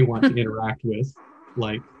that they want to interact with,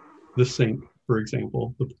 like the sink, for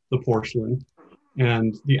example, the porcelain.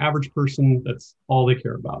 And the average person, that's all they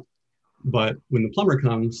care about. But when the plumber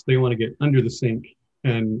comes, they want to get under the sink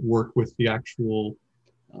and work with the actual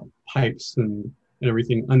pipes and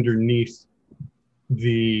everything underneath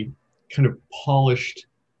the kind of polished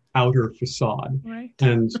outer facade. Right.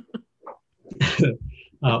 And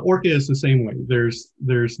Orca is the same way. There's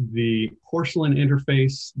the porcelain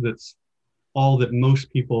interface that's all that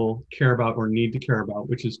most people care about or need to care about,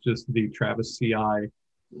 which is just the Travis CI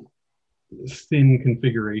thin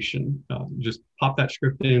configuration. Just pop that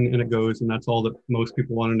script in and it goes, and that's all that most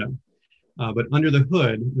people want to know. But under the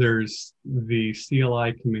hood, there's the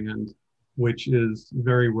CLI command, which is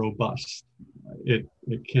very robust. It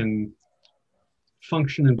can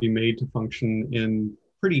function and be made to function in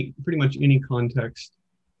pretty much any context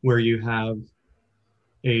where you have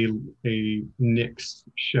a Nix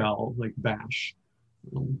shell like Bash.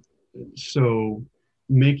 So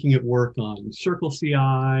making it work on Circle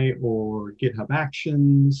CI or GitHub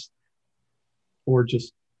Actions or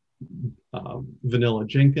just vanilla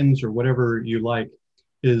Jenkins or whatever you like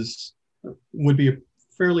would be a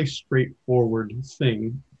fairly straightforward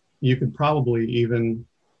thing. You could probably even,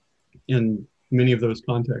 in many of those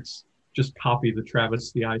contexts, just copy the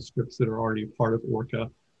Travis CI scripts that are already a part of Orca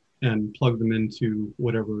and plug them into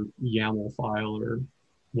whatever YAML file or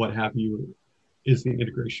what have you is the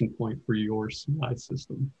integration point for your CI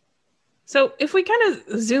system. So if we kind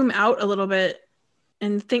of zoom out a little bit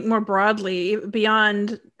and think more broadly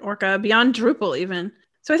beyond Orca, beyond Drupal even.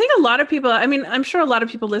 So I think a lot of people, I mean, I'm sure a lot of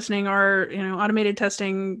people listening are, automated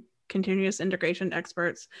testing, continuous integration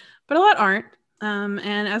experts, but a lot aren't.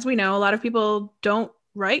 And as we know, a lot of people don't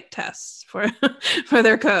write tests for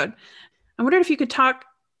their code. I wondered if you could talk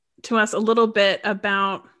to us a little bit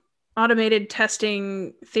about automated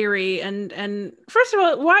testing theory and first of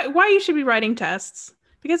all, why you should be writing tests,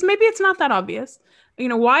 because maybe it's not that obvious.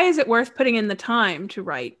 Why is it worth putting in the time to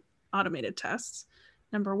write automated tests?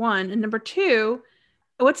 Number one. And number two,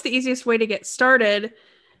 what's the easiest way to get started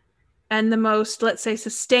and the most, let's say,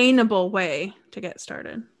 sustainable way to get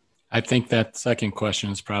started? I think that second question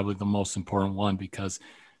is probably the most important one, because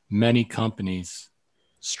many companies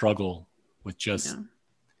struggle with just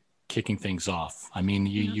kicking things off. I mean,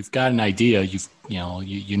 you've got an idea,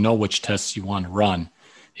 you know which tests you want to run.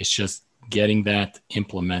 It's just getting that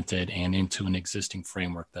implemented and into an existing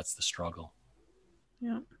framework. That's the struggle.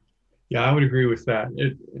 Yeah. Yeah, I would agree with that.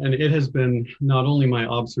 It has been not only my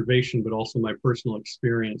observation, but also my personal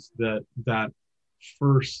experience that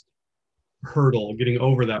first hurdle, getting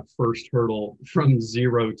over that first hurdle from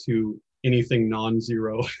zero to anything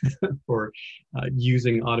non-zero for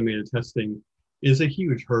using automated testing is a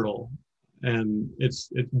huge hurdle. And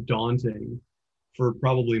it's daunting for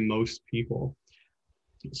probably most people.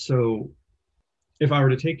 So if I were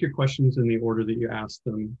to take your questions in the order that you asked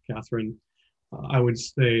them, Catherine, I would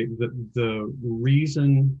say that the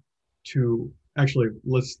reason to actually,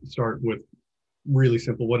 let's start with really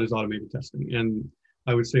simple. What is automated testing? And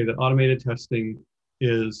I would say that automated testing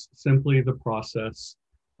is simply the process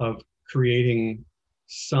of creating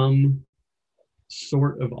some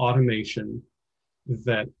sort of automation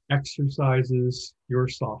that exercises your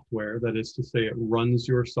software. That is to say, it runs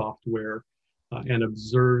your software and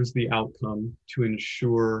observes the outcome to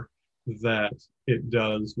ensure that it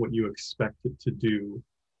does what you expect it to do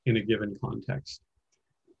in a given context.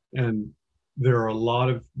 And there are a lot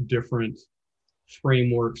of different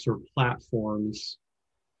frameworks or platforms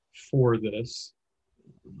for this.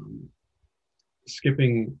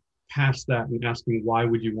 Skipping past that and asking why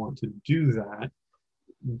would you want to do that,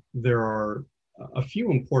 there are a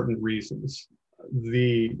few important reasons.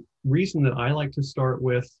 The reason that I like to start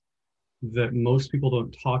with that most people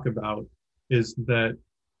don't talk about is that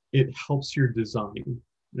it helps your design,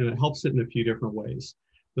 and it helps it in a few different ways.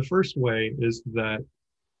 The first way is that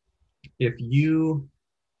if you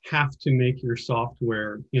have to make your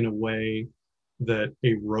software in a way that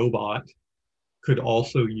a robot could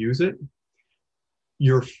also use it,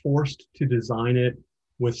 you're forced to design it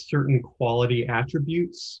with certain quality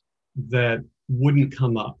attributes that wouldn't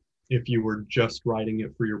come up if you were just writing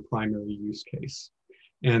it for your primary use case.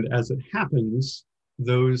 And as it happens,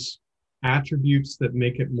 those attributes that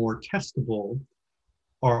make it more testable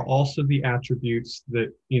are also the attributes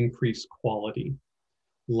that increase quality,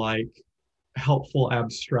 like helpful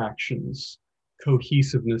abstractions,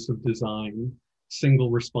 cohesiveness of design,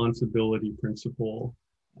 single responsibility principle.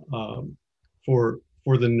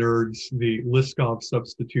 For the nerds, the Liskov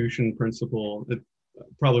substitution principle. It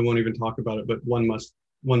probably won't even talk about it, but one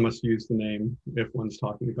must use the name if one's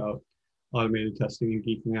talking about automated testing and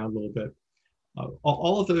geeking out a little bit.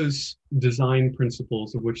 All of those design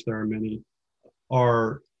principles, of which there are many,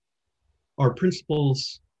 are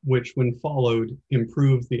principles which, when followed,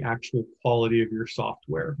 improve the actual quality of your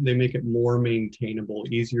software. They make it more maintainable,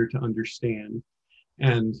 easier to understand.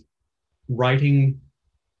 And writing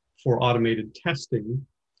for automated testing,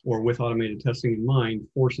 or with automated testing in mind,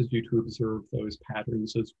 forces you to observe those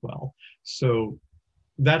patterns as well. So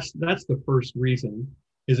that's the first reason,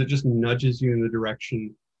 is it just nudges you in the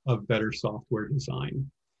direction of better software design.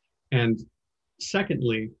 And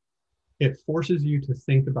secondly, it forces you to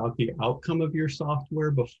think about the outcome of your software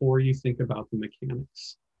before you think about the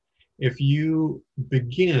mechanics. If you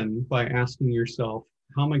begin by asking yourself,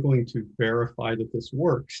 how am I going to verify that this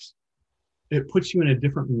works? It puts you in a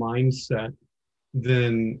different mindset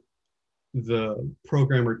than the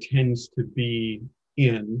programmer tends to be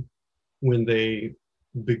in when they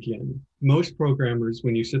begin. Most programmers,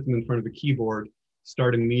 when you sit them in front of a keyboard,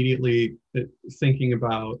 start immediately thinking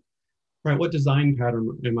about, right, what design pattern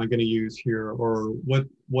am I going to use here, or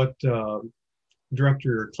what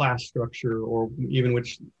directory or class structure, or even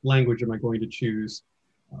which language am I going to choose,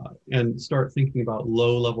 and start thinking about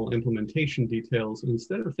low-level implementation details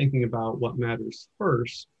instead of thinking about what matters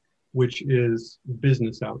first, which is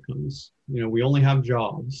business outcomes. You know, we only have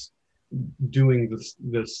jobs doing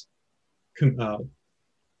this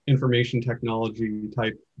information technology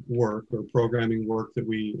type work or programming work that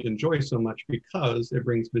we enjoy so much because it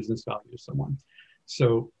brings business value to someone.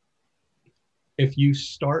 So if you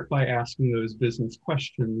start by asking those business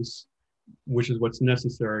questions, which is what's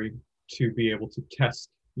necessary to be able to test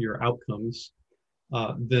your outcomes,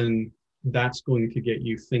 then that's going to get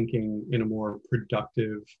you thinking in a more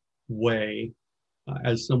productive way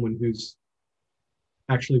as someone who's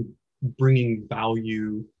actually bringing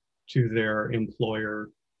value to their employer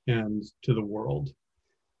and to the world.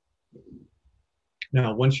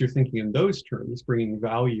 Now, once you're thinking in those terms, bringing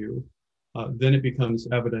value, then it becomes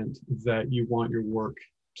evident that you want your work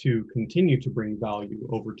to continue to bring value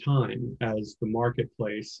over time as the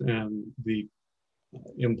marketplace and the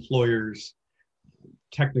employer's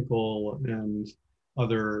technical and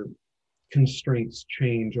other constraints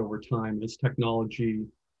change over time as technology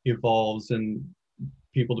evolves and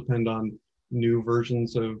people depend on new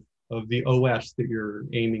versions of of the OS that you're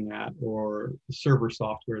aiming at or the server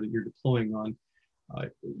software that you're deploying on.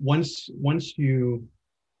 Once you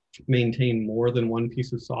maintain more than one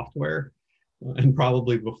piece of software, and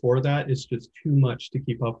probably before that, it's just too much to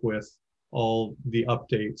keep up with all the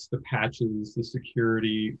updates, the patches, the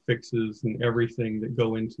security fixes, and everything that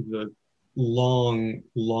go into the long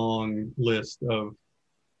list of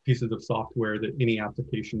pieces of software that any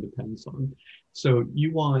application depends on. So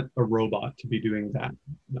you want a robot to be doing that.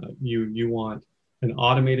 You want an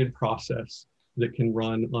automated process that can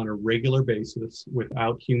run on a regular basis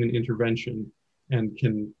without human intervention and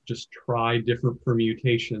can just try different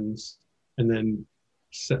permutations and then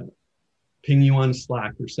ping you on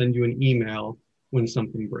Slack or send you an email when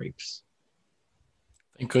something breaks.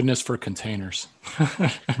 Thank goodness for containers.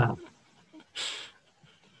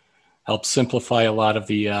 Helps simplify a lot of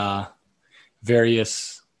the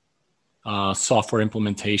various software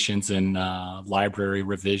implementations and library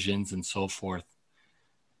revisions and so forth.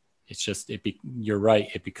 It's just you're right.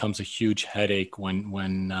 It becomes a huge headache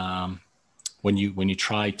when you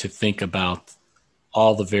try to think about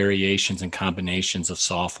all the variations and combinations of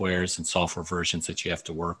softwares and software versions that you have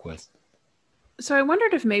to work with. So I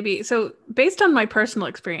wondered if maybe, so based on my personal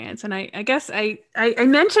experience, and I guess I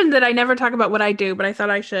mentioned that I never talk about what I do, but I thought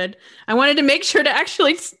I should. I wanted to make sure to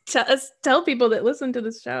actually tell people that listen to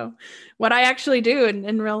this show what I actually do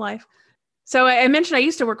in real life. So I mentioned I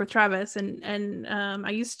used to work with Travis, and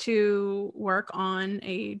I used to work on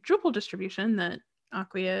a Drupal distribution that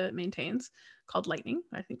Acquia maintains called Lightning.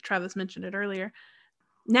 I think Travis mentioned it earlier.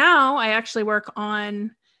 Now I actually work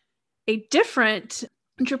on a different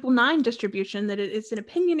Drupal 9 distribution that it's an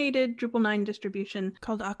opinionated Drupal 9 distribution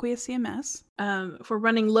called Acquia CMS for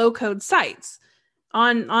running low-code sites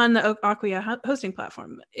on the Acquia hosting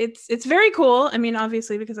platform. It's very cool. I mean,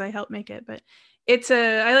 obviously because I helped make it, but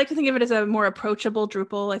I like to think of it as a more approachable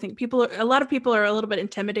Drupal. I think a lot of people are a little bit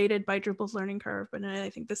intimidated by Drupal's learning curve, but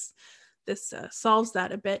I think this solves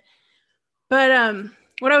that a bit. But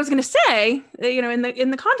what I was going to say,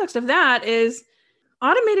 in the context of that, is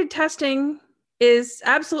automated testing is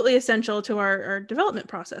absolutely essential to our development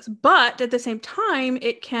process. But at the same time,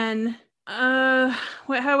 it can, how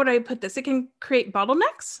would I put this? It can create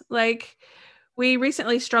bottlenecks. Like we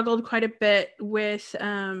recently struggled quite a bit with,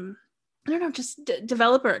 just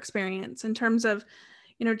developer experience in terms of,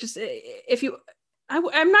 just if you,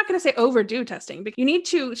 I'm not going to say overdo testing, but you need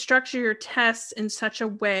to structure your tests in such a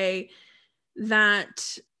way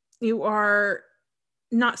that you are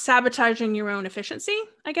not sabotaging your own efficiency,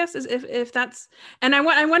 I guess, is if that's, and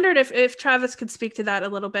I wondered if Travis could speak to that a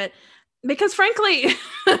little bit, because frankly,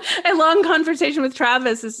 a long conversation with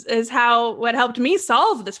Travis is what helped me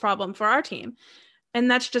solve this problem for our team.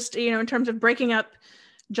 And that's just, in terms of breaking up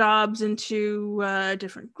jobs into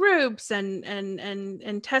different groups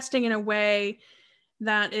and testing in a way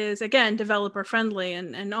that is, again, developer friendly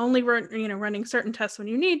and only running certain tests when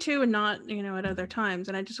you need to and not at other times.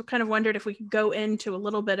 And I just kind of wondered if we could go into a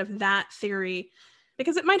little bit of that theory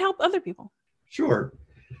because it might help other people. Sure.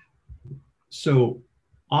 So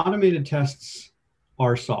automated tests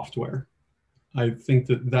are software. I think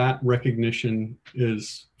that recognition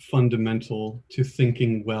is fundamental to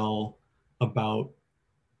thinking well about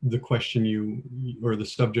the question or the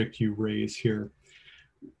subject you raise here.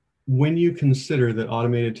 When you consider that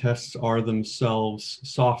automated tests are themselves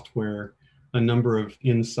software, a number of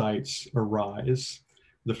insights arise.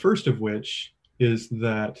 The first of which is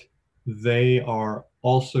that they are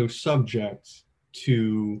also subject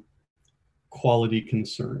to quality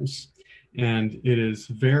concerns. And it is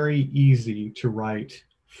very easy to write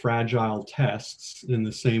fragile tests in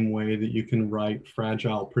the same way that you can write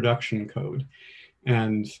fragile production code.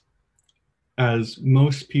 And as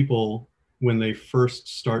most people, when they first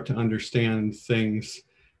start to understand things,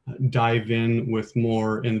 dive in with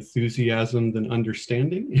more enthusiasm than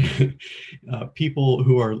understanding. People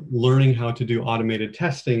who are learning how to do automated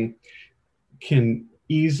testing can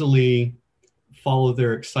easily follow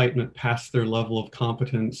their excitement past their level of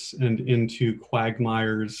competence and into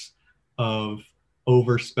quagmires of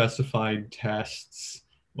overspecified tests,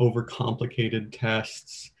 overcomplicated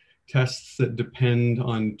tests, tests that depend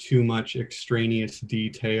on too much extraneous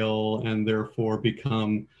detail and therefore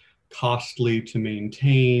become costly to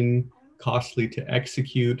maintain, costly to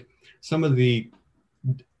execute. Some of the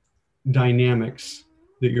dynamics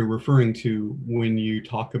that you're referring to when you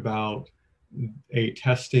talk about a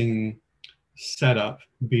testing setup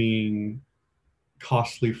being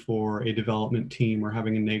costly for a development team or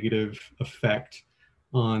having a negative effect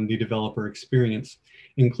on the developer experience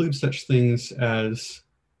include such things as,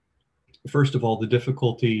 first of all, the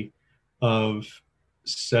difficulty of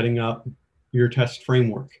setting up your test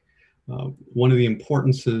framework. one of the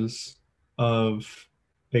importances of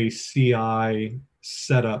a CI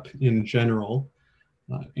setup in general,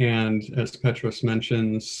 and as Petros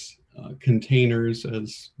mentions, containers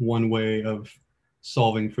as one way of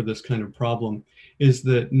solving for this kind of problem, is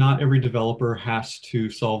that not every developer has to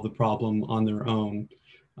solve the problem on their own.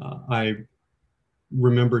 I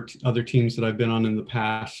remember other teams that I've been on in the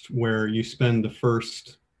past where you spend the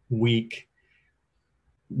first week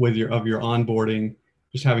of your onboarding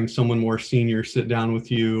just having someone more senior sit down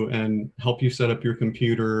with you and help you set up your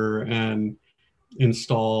computer and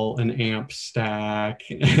install an AMP stack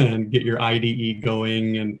and get your IDE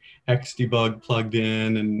going and Xdebug plugged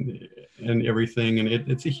in and everything. And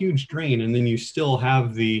it's a huge drain. And then you still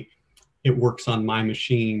have the "it works on my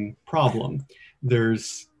machine" problem.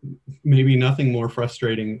 There's maybe nothing more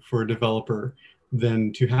frustrating for a developer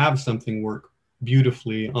than to have something work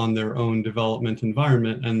beautifully on their own development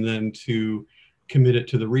environment and then to commit it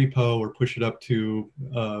to the repo or push it up to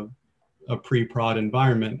a pre-prod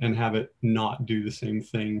environment and have it not do the same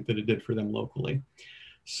thing that it did for them locally.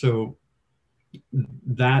 So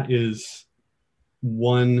that is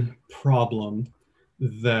one problem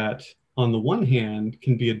that on the one hand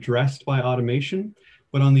can be addressed by automation,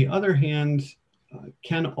 but on the other hand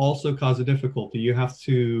can also cause a difficulty. You have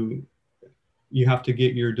to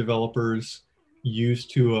get your developers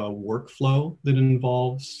used to a workflow that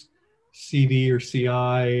involves CD or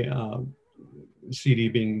CI, CD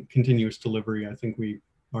being continuous delivery. I think we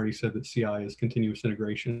already said that CI is continuous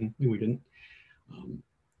integration. We didn't.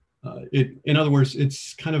 In other words,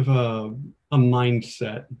 it's kind of a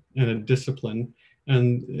mindset and a discipline,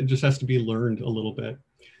 and it just has to be learned a little bit.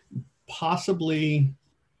 Possibly,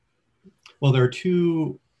 well, there are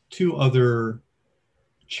two other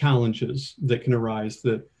challenges that can arise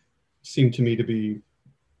that seem to me to be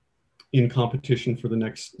in competition for the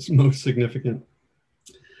next most significant.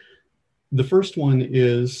 The first one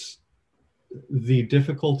is the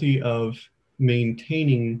difficulty of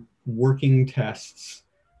maintaining working tests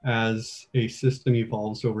as a system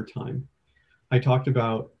evolves over time. I talked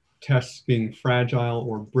about tests being fragile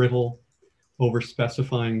or brittle,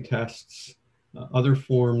 over-specifying tests, other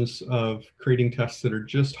forms of creating tests that are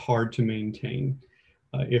just hard to maintain.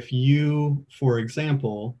 If you, for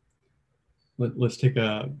example, let's take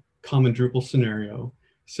a common Drupal scenario.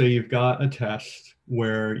 Say you've got a test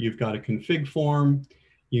where you've got a config form,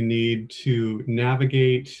 you need to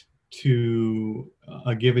navigate to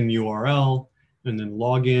a given URL and then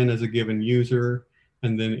log in as a given user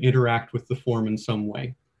and then interact with the form in some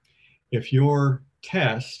way. If your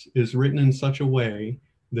test is written in such a way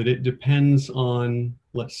that it depends on,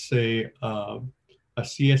 let's say, a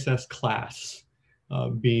CSS class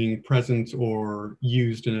being present or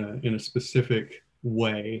used in a specific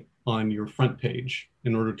way on your front page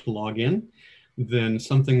in order to log in, then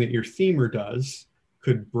something that your themer does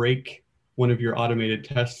could break one of your automated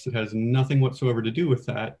tests that has nothing whatsoever to do with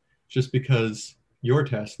that, just because your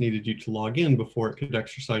test needed you to log in before it could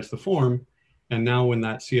exercise the form. And now when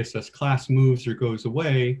that CSS class moves or goes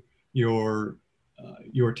away, your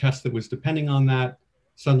test that was depending on that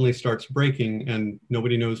suddenly starts breaking and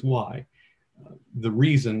nobody knows why. The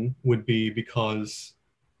reason would be because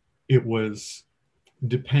it was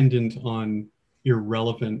dependent on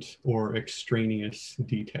irrelevant or extraneous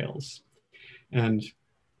details. And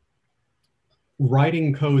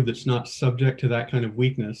writing code that's not subject to that kind of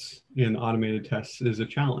weakness in automated tests is a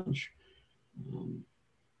challenge.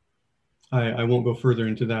 I won't go further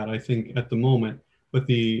into that, I think, at the moment, but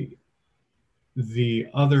the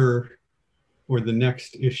other, or the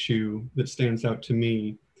next issue that stands out to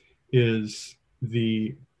me is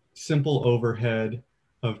the simple overhead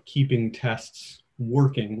of keeping tests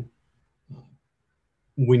working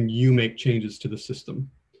when you make changes to the system.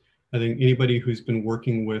 I think anybody who's been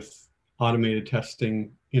working with automated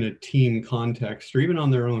testing in a team context, or even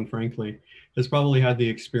on their own, frankly, has probably had the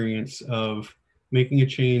experience of making a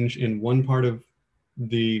change in one part of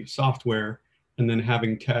the software and then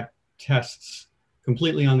having tests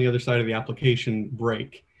completely on the other side of the application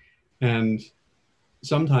break. And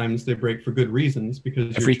sometimes they break for good reasons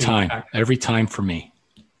because every time for me.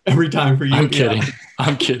 Every time for you. I'm kidding. Yeah.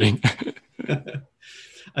 I'm kidding.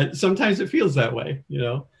 Sometimes it feels that way, you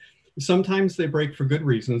know. Sometimes they break for good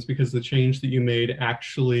reasons because the change that you made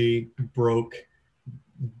actually broke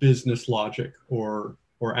business logic or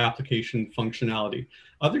application functionality.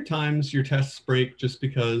 Other times your tests break just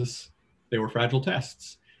because they were fragile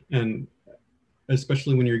tests. And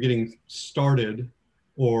especially when you're getting started,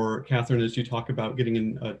 or Catherine, as you talk about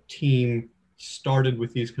getting a team started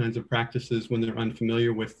with these kinds of practices when they're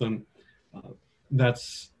unfamiliar with them,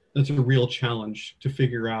 that's a real challenge to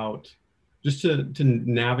figure out just to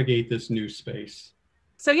navigate this new space.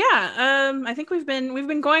 So yeah, I think we've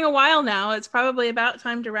been going a while now. It's probably about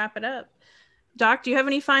time to wrap it up. Doc, do you have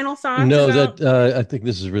any final thoughts? No, about... I think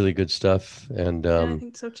this is really good stuff, and I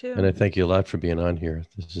think so too. And I thank you a lot for being on here.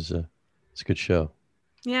 It's a good show.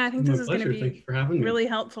 Yeah, I think this is going to be Thank you for having me. Really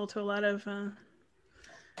helpful to a lot of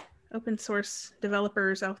open source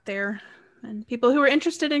developers out there and people who are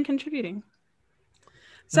interested in contributing.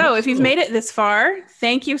 So if you've made it this far,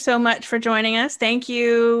 thank you so much for joining us. Thank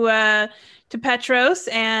you to Petros,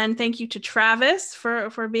 and thank you to Travis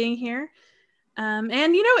for being here. And,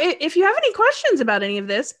 if you have any questions about any of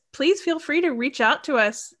this, please feel free to reach out to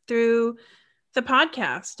us through the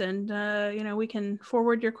podcast, and, we can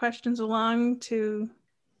forward your questions along to,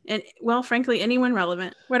 frankly, anyone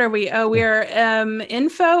relevant. What are we? Oh, we're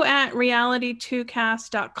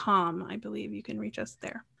info@reality2cast.com. I believe you can reach us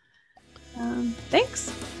there. Thanks.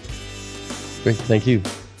 Great. Thank you.